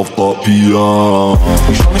Worte auf Papier.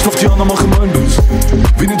 Ich schau nicht auf die anderen, mache mein Biss.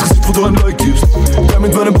 Wen interessiert, wo du ein Like gibst? Der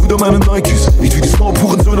mit meinen Brüdern, meine Nikes. Nicht wie die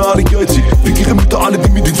Snow-Puren-Söhne, alle geizig. Fick ihre Mütter, alle,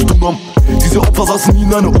 die mit denen zu tun haben. Diese Opfer saßen nie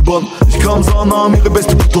in einer U-Bahn. Ich kam, sah nahm ihre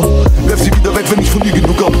beste Butter. Werf sie wieder weg, wenn ich von ihr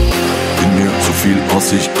genug hab. In mir zu viel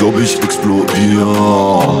Hass, ich glaub, ich explodier.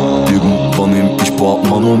 Irgendwann nehm ich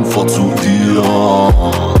Bartmann und fahr zu dir.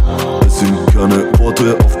 Es sind keine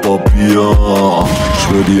Worte auf Papier. Ich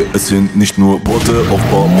schwör dir, es sind nicht nur Worte auf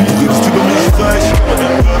Papier. Du redest über mich frech,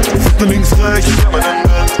 Fitte links, rechts.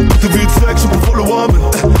 Bitte wie Sex, super Follower mit.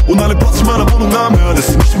 Und alle Platz in meiner Wohnung haben. Ja, das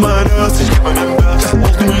ist nicht mein Ernst.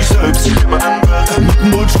 Auch du mich selbst.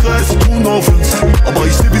 Mitten wollt Stress, tun aufhörst. Aber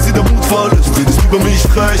ich seh, wie sie der Mut verlässt. Du redest über mich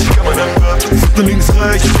frech, Fitte links,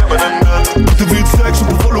 rechts. Bitte wie Sex,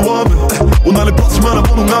 super Follower mit. Und alle Platz in meiner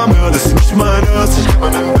Wohnung haben. Ja, das ist nicht mein Ernst.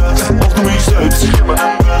 Auch du mich selbst.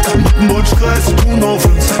 Mitten wollt Stress, tun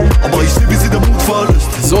aufhörst. Aber ich seh, wie sie der Mut verlässt.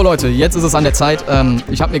 So Leute, jetzt ist es an der Zeit.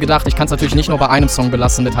 Ich habe mir gedacht, ich kann es natürlich nicht nur bei einem Song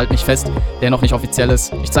belassen mit Halt mich fest, der noch nicht offiziell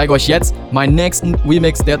ist. Ich zeige euch jetzt meinen nächsten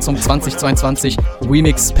Remix, der zum 2022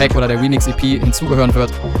 Remix Pack oder der Remix EP hinzugehören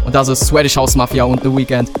wird. Und das ist Swedish House Mafia und The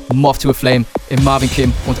Weeknd, Moth to a Flame im Marvin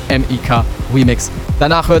Kim und MEK Remix.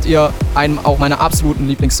 Danach hört ihr einen auch meiner absoluten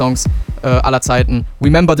Lieblingssongs aller Zeiten,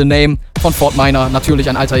 Remember the Name von Fort Minor, natürlich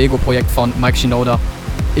ein alter Ego-Projekt von Mike Shinoda.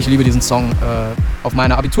 Ich liebe diesen Song. Auf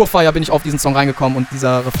meiner Abiturfeier bin ich auf diesen Song reingekommen und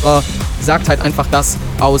dieser Refrain sagt halt einfach das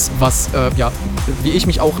aus, was, wie ich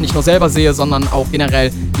mich auch nicht nur selber sehe, sondern auch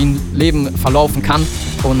generell, wie ein Leben verlaufen kann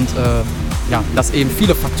und dass eben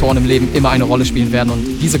viele Faktoren im Leben immer eine Rolle spielen werden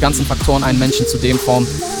und diese ganzen Faktoren einen Menschen zu dem formen,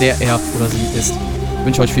 der er oder sie ist. Ich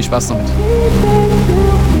wünsche euch viel Spaß damit.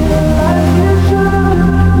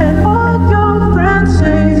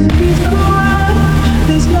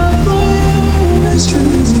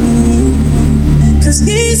 Cause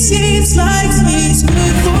he seems like he's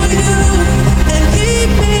good for you, and he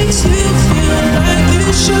makes you feel like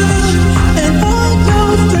you should. And all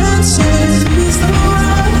your friends say he's the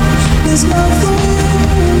one. His love for you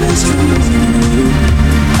is true.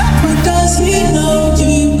 But does he know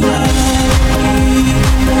you love me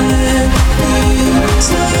when he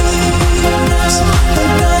sleeps? Or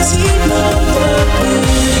does he know that we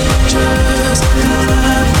just love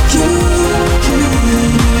you?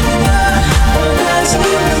 Does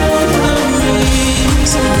he know the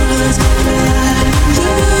reasons that you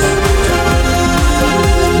love?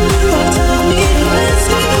 Or tell me what's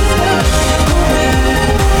in your eyes?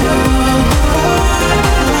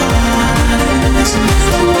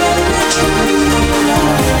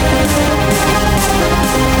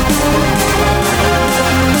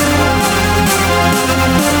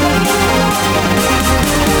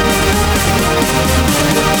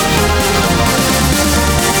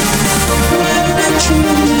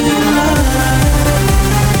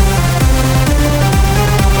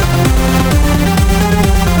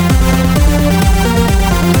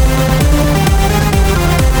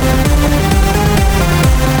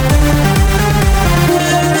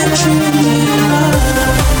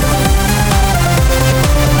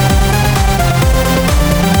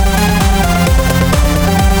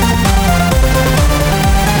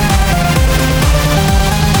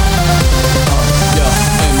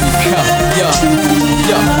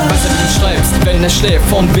 wenn er schläft,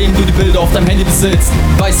 von wem du die Bilder auf deinem Handy besitzt.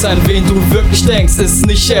 Weiß an wen du wirklich denkst, ist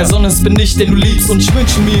nicht er, sondern es bin ich, den du liebst. Und ich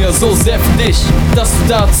wünsche mir so sehr für dich, dass du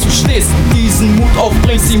dazu stehst, diesen Mut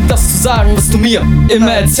aufbringst, ihm das zu sagen, was du mir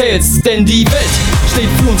immer erzählst. Denn die Welt steht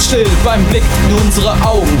für uns still beim Blick in unsere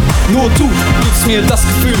Augen. Nur du gibst mir das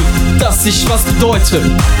Gefühl, dass ich was bedeute.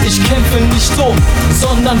 Ich kämpfe nicht um,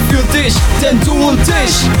 sondern für dich, denn du und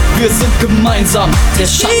ich, wir sind gemeinsam der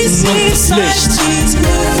Schatten und das Licht.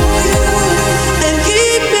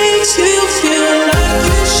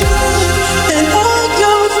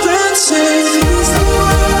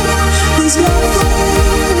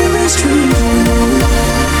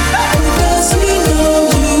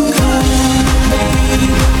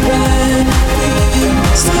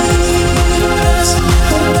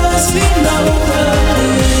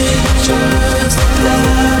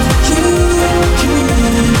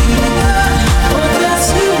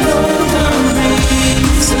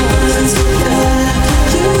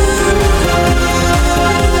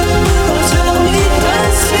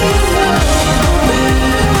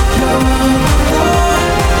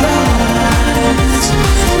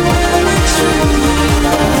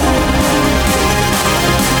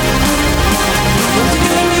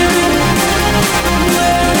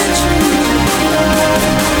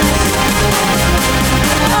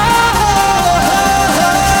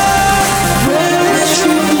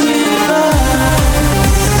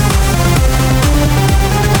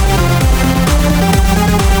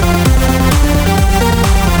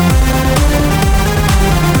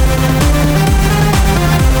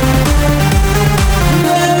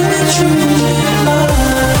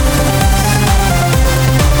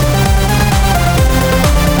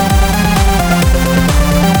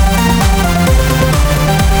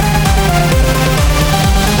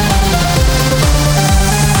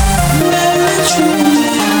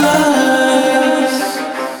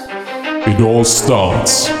 It all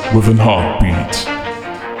starts with an heartbeat.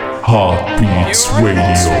 Heartbeats Radio.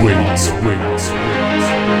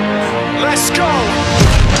 Let's go!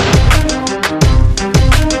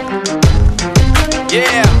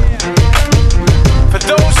 Yeah! For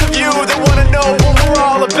those of you that want to know what we're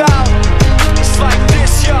all about, it's like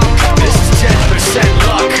this, y'all. This is 10%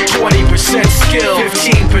 luck, 20% skill,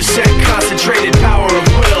 15% concentrated power of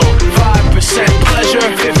will, 5% pleasure,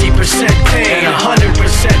 50% pain, and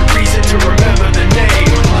 100% reason to remember the name.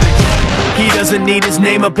 He doesn't need his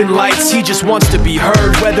name up in lights, he just wants to be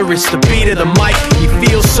heard, whether it's the beat of the mic. He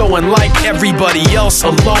feels so unlike everybody else,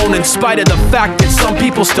 alone, in spite of the fact that some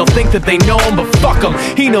people still think that they know him, but fuck him,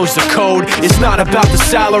 he knows the code. It's not about the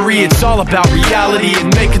salary, it's all about reality and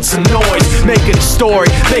making some noise, making a story,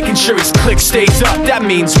 making sure his click stays up. That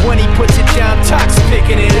means when he puts it down, Tox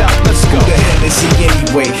picking it up. Let's go. Who the hell is he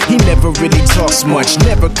anyway? He never really talks much,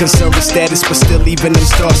 never concerned with status, but still even him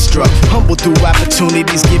starstruck. Humble through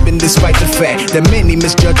opportunities given despite the fact that many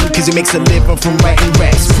misjudge him cause he makes a living from writing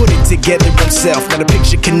raps. Put it together himself, now the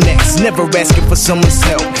picture connects. Never asking for someone's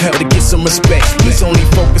help or to get some respect. He's only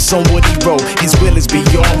focused on what he wrote. His will is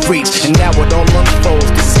beyond reach, and now it all unfolds.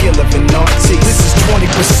 The skill of an artist. This is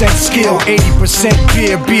 20% skill, 80%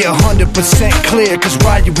 fear. Be 100% clear, cause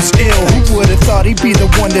Ryu was ill. Who would've thought he'd be the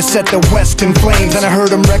one that set the West in flames? And I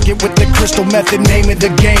heard him wreck it with the crystal method, name of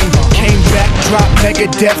the game. Came back, dropped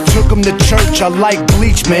Megadeth, took him to church. I like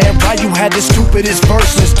Bleach, man. Ryu had the stupidest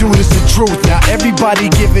verses, dude, is the truth. Now everybody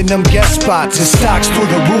giving them guest spots and stocks through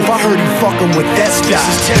the roof. I heard he fucking with that stock.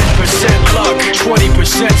 This is 10% luck,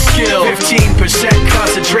 20% skill, 15%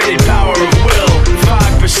 concentrated power of will,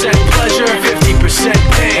 5% pleasure, 50%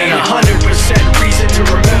 pain, and 100% reason to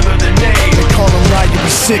remember the name. They call him Ryu,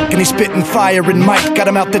 he's sick and he's spitting fire and Mike got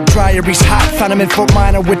him out the dryer, he's hot. Found him in Fort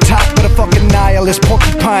Minor with top, but a fucking nihilist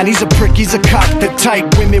porcupine. He's a prick, he's a cock. The type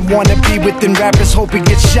women wanna be within rappers, hope he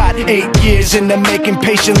gets shot. 8 years in the making,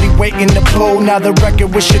 patiently waiting to blow. Now the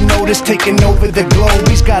record with your notice taking over the globe.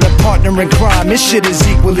 He's got a partner in crime, his shit is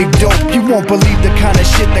equally dope. You won't believe the kind of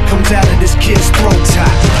shit that comes out of this kid's throat.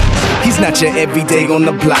 He's not your everyday on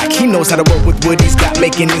the block. He knows how to work with what he's got,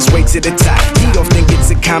 making his way to the top. He often gets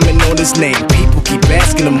a comment on his name. People keep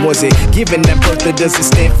asking him, was it given that birth or does it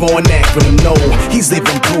stand for an acronym? No, he's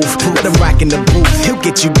living proof. Let him rock in the booth. He'll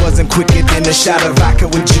get you buzzing quicker than a shot of vodka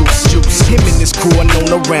with juice. Him and his crew are known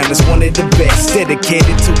around as one of the best,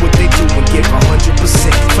 dedicated to what they do and give 100%.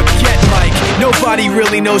 Forget Mike, nobody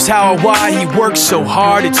really knows how or why he works so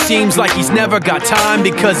hard. It seems like he's never got time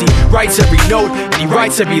because he writes every note and he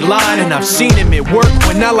writes every line. And I've seen him at work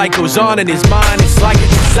when that light goes on in his mind. It's like a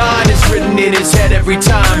design is written in his head every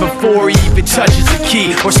time before he even touches a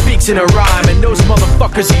key or speaks in a rhyme. And those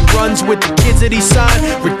motherfuckers he runs with, the kids that he signed,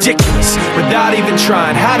 ridiculous, without even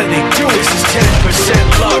trying. How do they do it? This is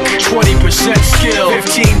 10% luck, 20%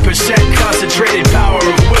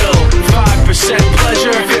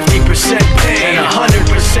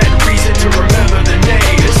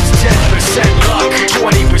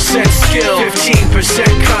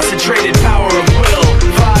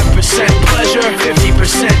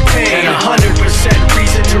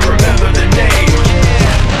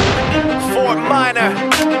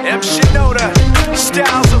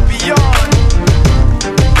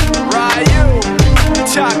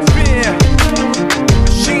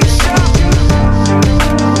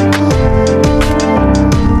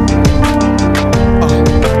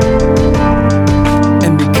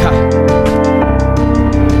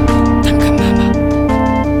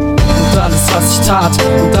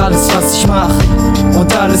 tat und alles, was ich mach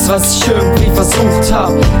und alles, was ich irgendwie versucht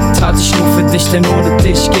hab, tat ich nur für dich, denn ohne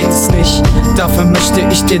dich geht es nicht. Dafür möchte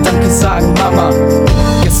ich dir Danke sagen, Mama.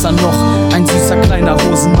 Gestern noch ein süßer kleiner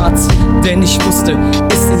Rosenmatz, der nicht wusste,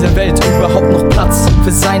 ist in der Welt überhaupt noch Platz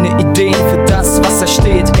für seine Ideen, für das, was er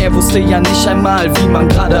steht. Er wusste ja nicht einmal, wie man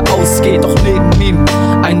geradeaus geht, doch neben ihm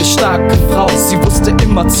eine starke Frau, sie wusste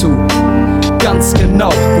immer zu, ganz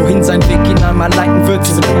genau, wohin sein Weg ihn einmal leiten wird.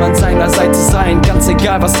 Sie will immer an seiner Seite sein, ganz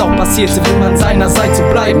egal was auch passiert, sie will immer an seiner Seite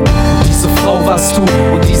bleiben. Und diese Frau warst du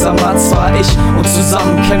und dieser Matz war ich, und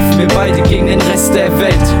zusammen kämpfen wir beide gegen den Rest der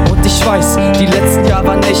Welt. Und ich weiß, die letzten Jahre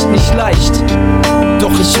waren echt nicht leicht,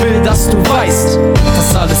 doch ich will, dass du weißt,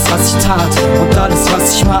 dass alles, was ich tat und alles,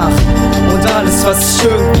 was ich mach und alles, was ich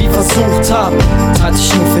irgendwie versucht hab, tat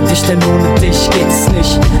ich nur für dich, denn ohne dich geht es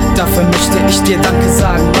nicht. Dafür möchte ich dir Danke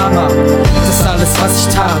sagen, Mama. Dass alles, was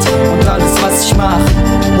ich tat und alles, was ich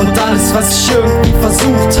mach und alles, was ich irgendwie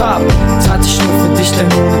versucht hab, tat ich nur für dich, denn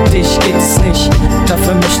ohne dich geht es nicht.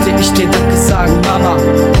 Dafür möchte ich dir Danke sagen, Mama.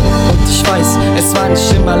 Und ich weiß, es war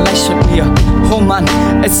nicht immer leicht mit mir. Oh Mann,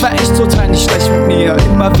 es war echt total nicht schlecht mit mir.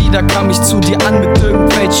 Immer wieder kam ich zu dir an mit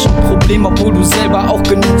irgendwelchen Problemen, obwohl du selber auch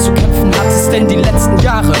genug zu kämpfen hattest. Denn die letzten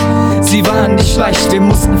Jahre, sie waren nicht leicht. Wir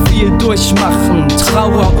mussten viel durchmachen,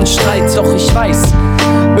 Trauer und Streit. Doch ich weiß,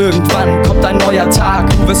 irgendwann kommt ein neuer Tag.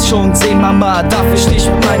 Du wirst schon sehen, Mama, dafür steh ich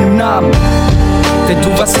mit meinem Namen. Denn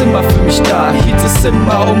du warst immer für mich da, hieltest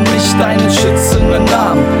immer um mich deinen schützenden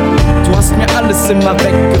Arm. Du hast mir alles immer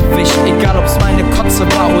weggewischt, egal ob's meine Kotze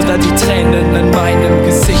war oder die Tränen in meinem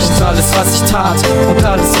Gesicht. Und alles, was ich tat und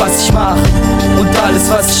alles, was ich mach und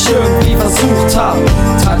alles, was ich irgendwie versucht hab,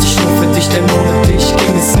 tat ich nur für dich, denn ohne dich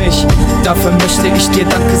ging es nicht. Dafür möchte ich dir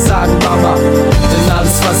Danke sagen, Mama. Denn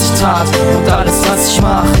alles, was ich tat und alles, was ich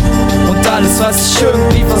mach und alles, was ich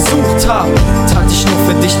irgendwie versucht hab, tat ich nur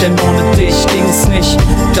für dich, denn ohne dich ging es nicht.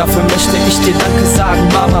 Dafür möchte ich dir Danke sagen,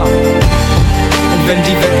 Mama. Und wenn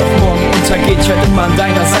die Welt auch morgen untergeht, ich werde immer an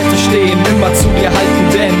deiner Seite stehen, immer zu dir halten,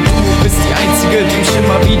 denn du bist die Einzige, die mich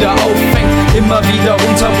immer wieder auffängt, immer wieder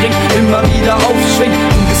runterbringt, immer wieder aufschwingt.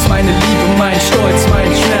 Du bist meine Liebe, mein Stolz,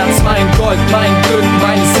 mein Schmerz, mein Gold, mein Glück,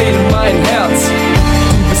 meine Seele, mein Herz.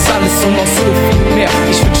 Du bist alles und noch so viel mehr.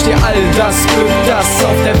 Ich wünsch dir all das Glück, das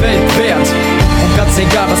auf der Welt währt. Und ganz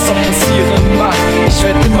egal, was auch passieren mag, ich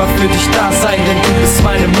werde immer für dich da sein, denn du bist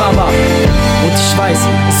meine Mama. Und ich weiß,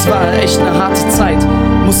 es war echt eine harte Zeit,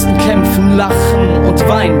 mussten kämpfen, lachen und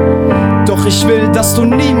weinen. Doch ich will, dass du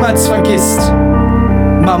niemals vergisst,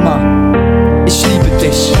 Mama, ich liebe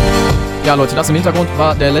dich. Ja Leute, das im Hintergrund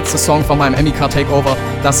war der letzte Song von meinem MEK Takeover.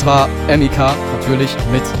 Das war MEK, natürlich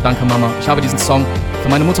mit Danke Mama. Ich habe diesen Song für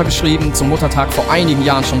meine Mutter geschrieben, zum Muttertag vor einigen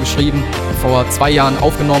Jahren schon geschrieben, vor 2 Jahren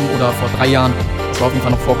aufgenommen oder vor 3 Jahren. Das war auf jeden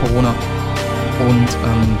Fall noch vor Corona. Und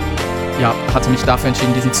hatte mich dafür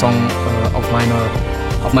entschieden, diesen Song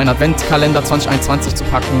auf meinen Adventkalender 2021 zu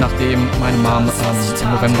packen, nachdem meine Mom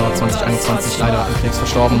im November 2021 leider an Krebs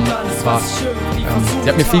verstorben war. Sie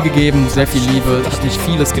hat mir viel gegeben, sehr viel Liebe, hat mich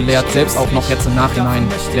vieles gelehrt, selbst auch noch jetzt im Nachhinein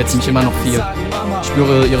lehrt sie mich immer noch viel. Ich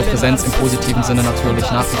spüre ihre Präsenz im positiven Sinne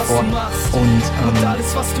natürlich nach wie vor und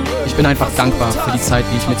ich bin einfach dankbar für die Zeit,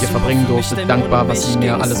 die ich mit ihr verbringen durfte, dankbar, was sie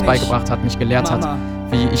mir alles beigebracht hat, mich gelehrt hat,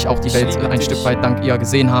 wie ich auch die Welt ein Stück weit dank ihr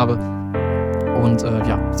gesehen habe. Und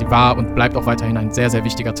sie war und bleibt auch weiterhin ein sehr, sehr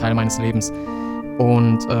wichtiger Teil meines Lebens.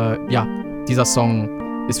 Und dieser Song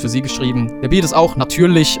ist für sie geschrieben. Der Beat ist auch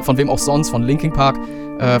natürlich, von wem auch sonst, von Linkin Park,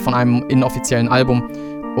 von einem inoffiziellen Album.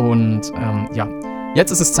 Und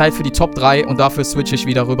jetzt ist es Zeit für die Top 3 und dafür switche ich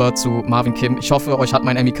wieder rüber zu Marvin Kim. Ich hoffe, euch hat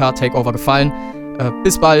mein MEK Takeover gefallen.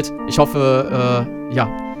 Bis bald. Ich hoffe,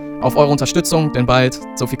 auf eure Unterstützung, denn bald,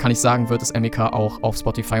 so viel kann ich sagen, wird es MEK auch auf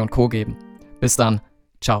Spotify und Co. geben. Bis dann.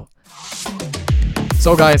 Ciao.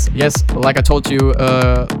 So guys, yes, like I told you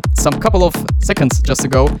some couple of seconds just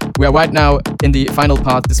ago, we are right now in the final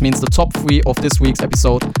part. This means the top 3 of this week's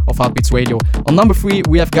episode of Heartbeats Radio. On number 3,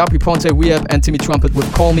 we have Gabri Ponte, Rehab and Timmy Trumpet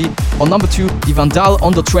with Call Me. On number 2, the Vandal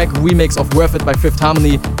on the Track remix of Worth It by Fifth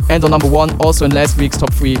Harmony. And on number 1, also in last week's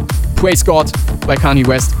top 3, Praise God by Kanye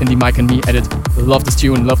West in the Mike and Me edit. Love this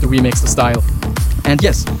tune, love the remix, the style. And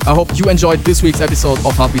yes, I hope you enjoyed this week's episode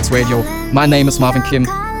of Heartbeats Radio. My name is Marvin Kim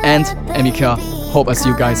and MEK. Hope I see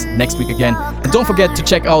you guys next week again. And don't forget to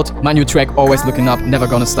check out my new track, Always Looking Up, Never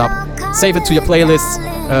Gonna Stop. Save it to your playlists,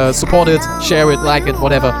 support it, share it, like it,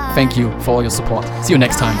 whatever. Thank you for all your support. See you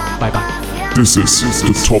next time. Bye bye. This is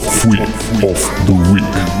the top 3 of the week.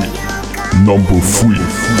 Number 3.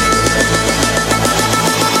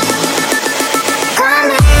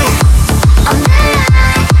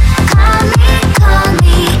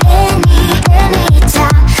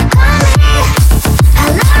 Anytime. Call me,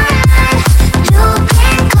 I'll run.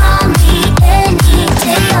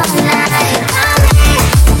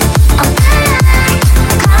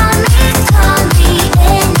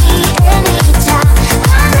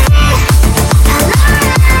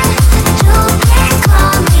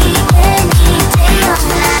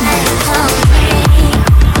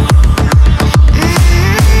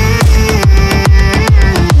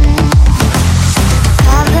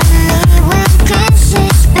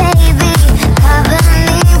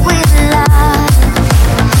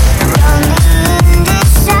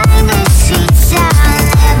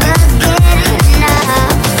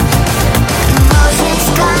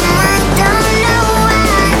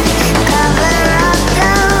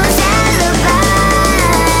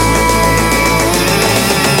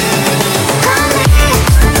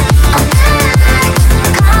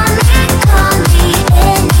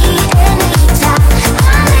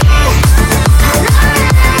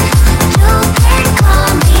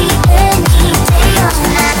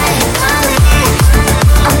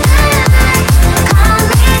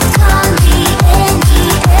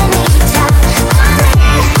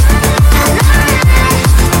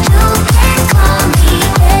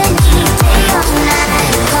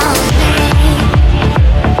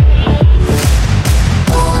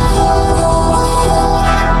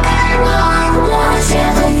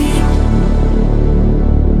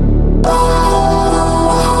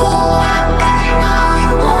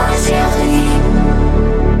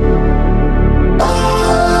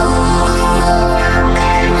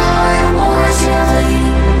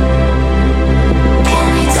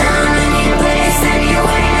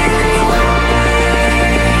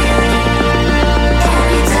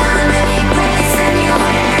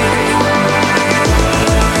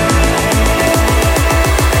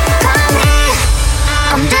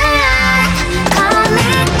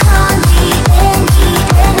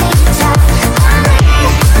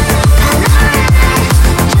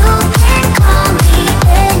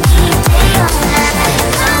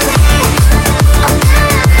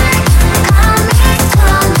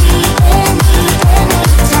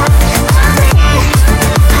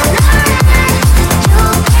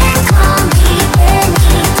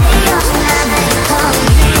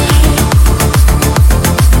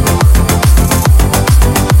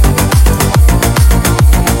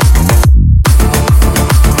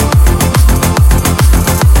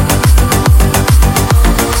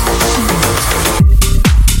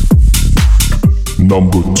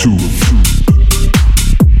 Number 2.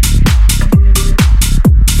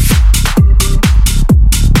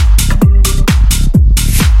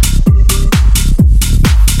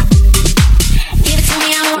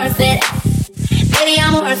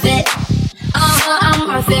 I'm worth it. I'm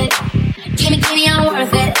worth it. Give me, I'm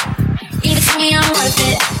worth it. Give it to me, I'm worth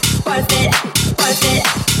it. Worth it, worth it,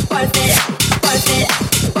 worth it, worth it,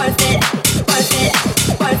 worth it, worth it,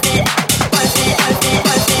 worth it, worth it, worth it,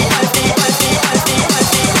 worth it, worth it,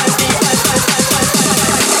 worth it, worth it, worth it,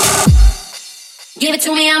 worth it. Give it to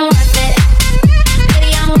me, I'm worth it.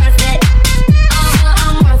 Baby, I'm worth it.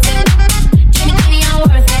 I'm worth it. Give me, I'm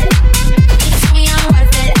worth it. Give it to me, I'm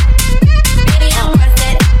worth it. Baby, I'm worth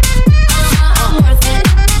it. I'm worth it.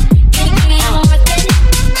 Give me, I'm worth it.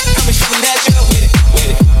 Come and show me that you're with it,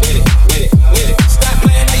 with it, with it, with it, with it. Stop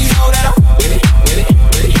playing, now you know that I'm with it, with it,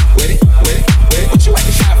 with it, with it, with it, with it. What you at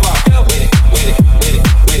the shop for? With it, with it, with it,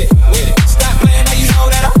 with it, with it. Stop playing, now you know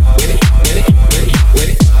that I'm with it, with it, with it,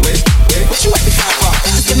 with it, with it, with it. What you at the shop for?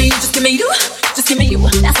 Just give me you, just give me you, just give me you.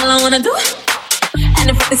 That's all I wanna do. And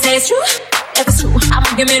if what they say is true, if it's true, I'ma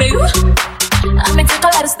give it to you. I may take a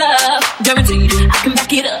lot of stuff, guaranteed I can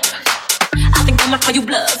back it up. I think I'ma call you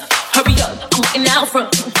bluff. Hurry up, I'm walking out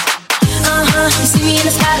front. You see me in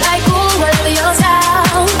the spotlight, ooh, whatever your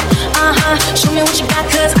style. Show me what you got,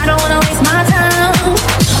 cause I don't wanna waste my time.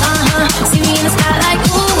 See me in the spotlight,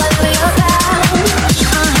 ooh, whatever your style.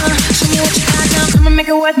 Show me what you got, now come and make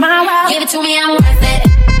it worth my while. Give it to me, I'm worth it.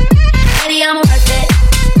 Baby, I'm worth it.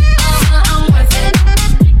 I'm worth it.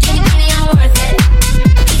 Give me, I'm worth it.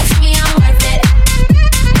 Give it to me, I'm worth it.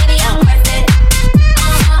 Baby, I'm worth it.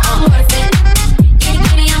 I'm worth it. Give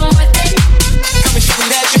me, I'm worth it. Come and show me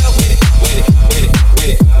that you're with it, with it, with it, with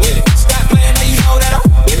it, with it. Stop playing, now you know that I'm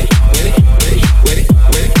with it, with it, with it, with it,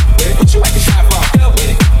 with it, with it. What you at the shop for? With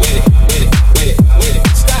it, with it, with it, with it, with it.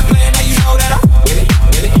 Stop playing, now you know that I'm with it,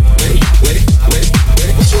 with it, with it, with it, with it, with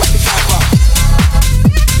it. What you at the shop for?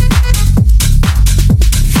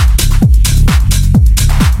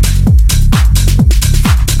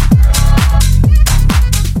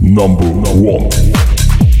 Number 1.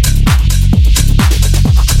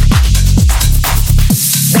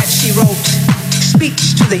 That she wrote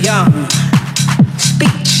speech to the young,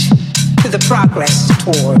 speech to the progress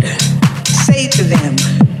toward. Say to them,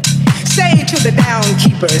 say to the down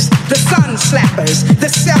keepers, the sun slappers, the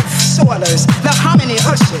self-soilers, the harmony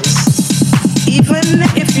hushers. Even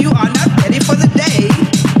if you are not ready for the day,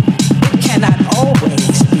 it cannot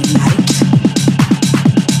always be night.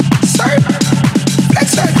 Sir,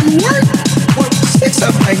 that's how you work 6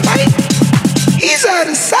 of my mic. He's out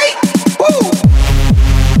of sight. Woo!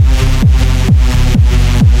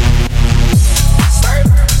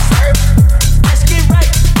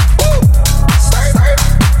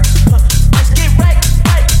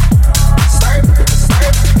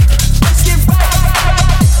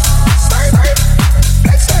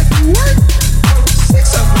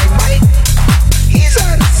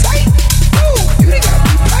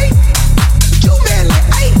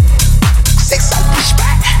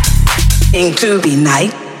 To be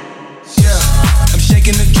night. Yeah, I'm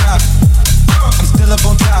shaking the drop. I'm still up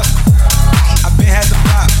on top. I've been had the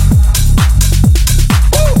pop.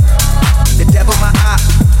 Woo! The devil my eye.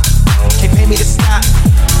 Can't pay me to stop.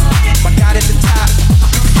 My God at the top.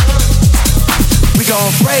 We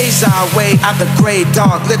gon' praise our way out the grave,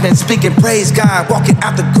 dog. Living, speaking, praise God. Walking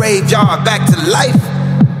out the graveyard back to life.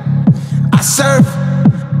 I serve,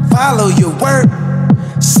 follow your word.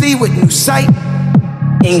 See with new sight.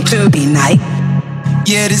 To be night.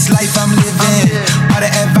 Yeah, this life I'm living. All the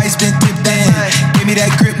advice been dipped in. Give me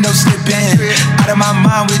that grip, no slipping. Out of my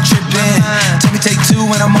mind, we're tripping. Tell me take 2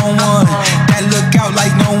 when I'm on 1. That look out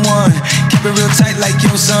like no one. Keep it real tight like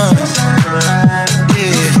your son.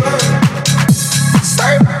 Yeah.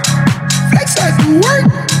 Sir, flex how you work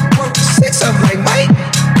 6 of like Mike.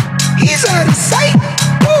 He's out of sight.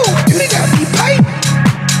 Woo, you got me pipe.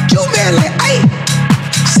 You man like Ike.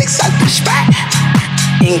 6 out the spot.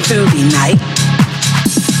 To be night.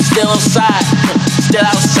 Still outside, still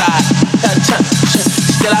outside,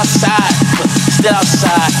 still outside, still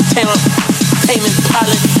outside. Tame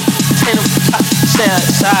pilot, still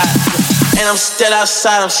outside. And I'm still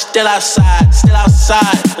outside, I'm still outside, still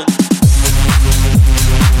outside.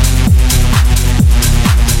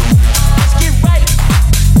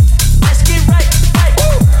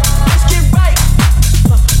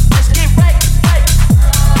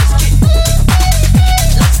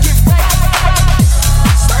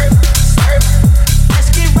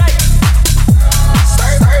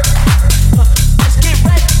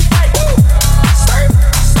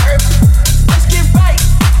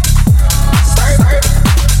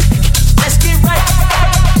 Let's get right.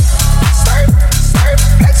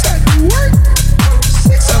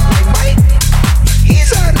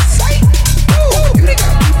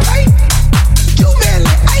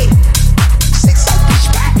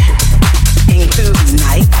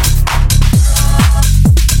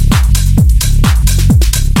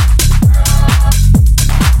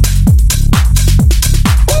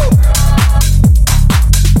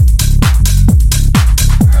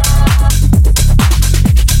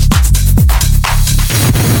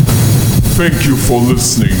 Thank you for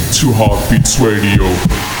listening to Heartbeats Radio.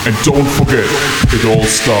 And don't forget, it all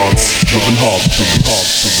starts with a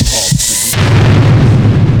heartbeat.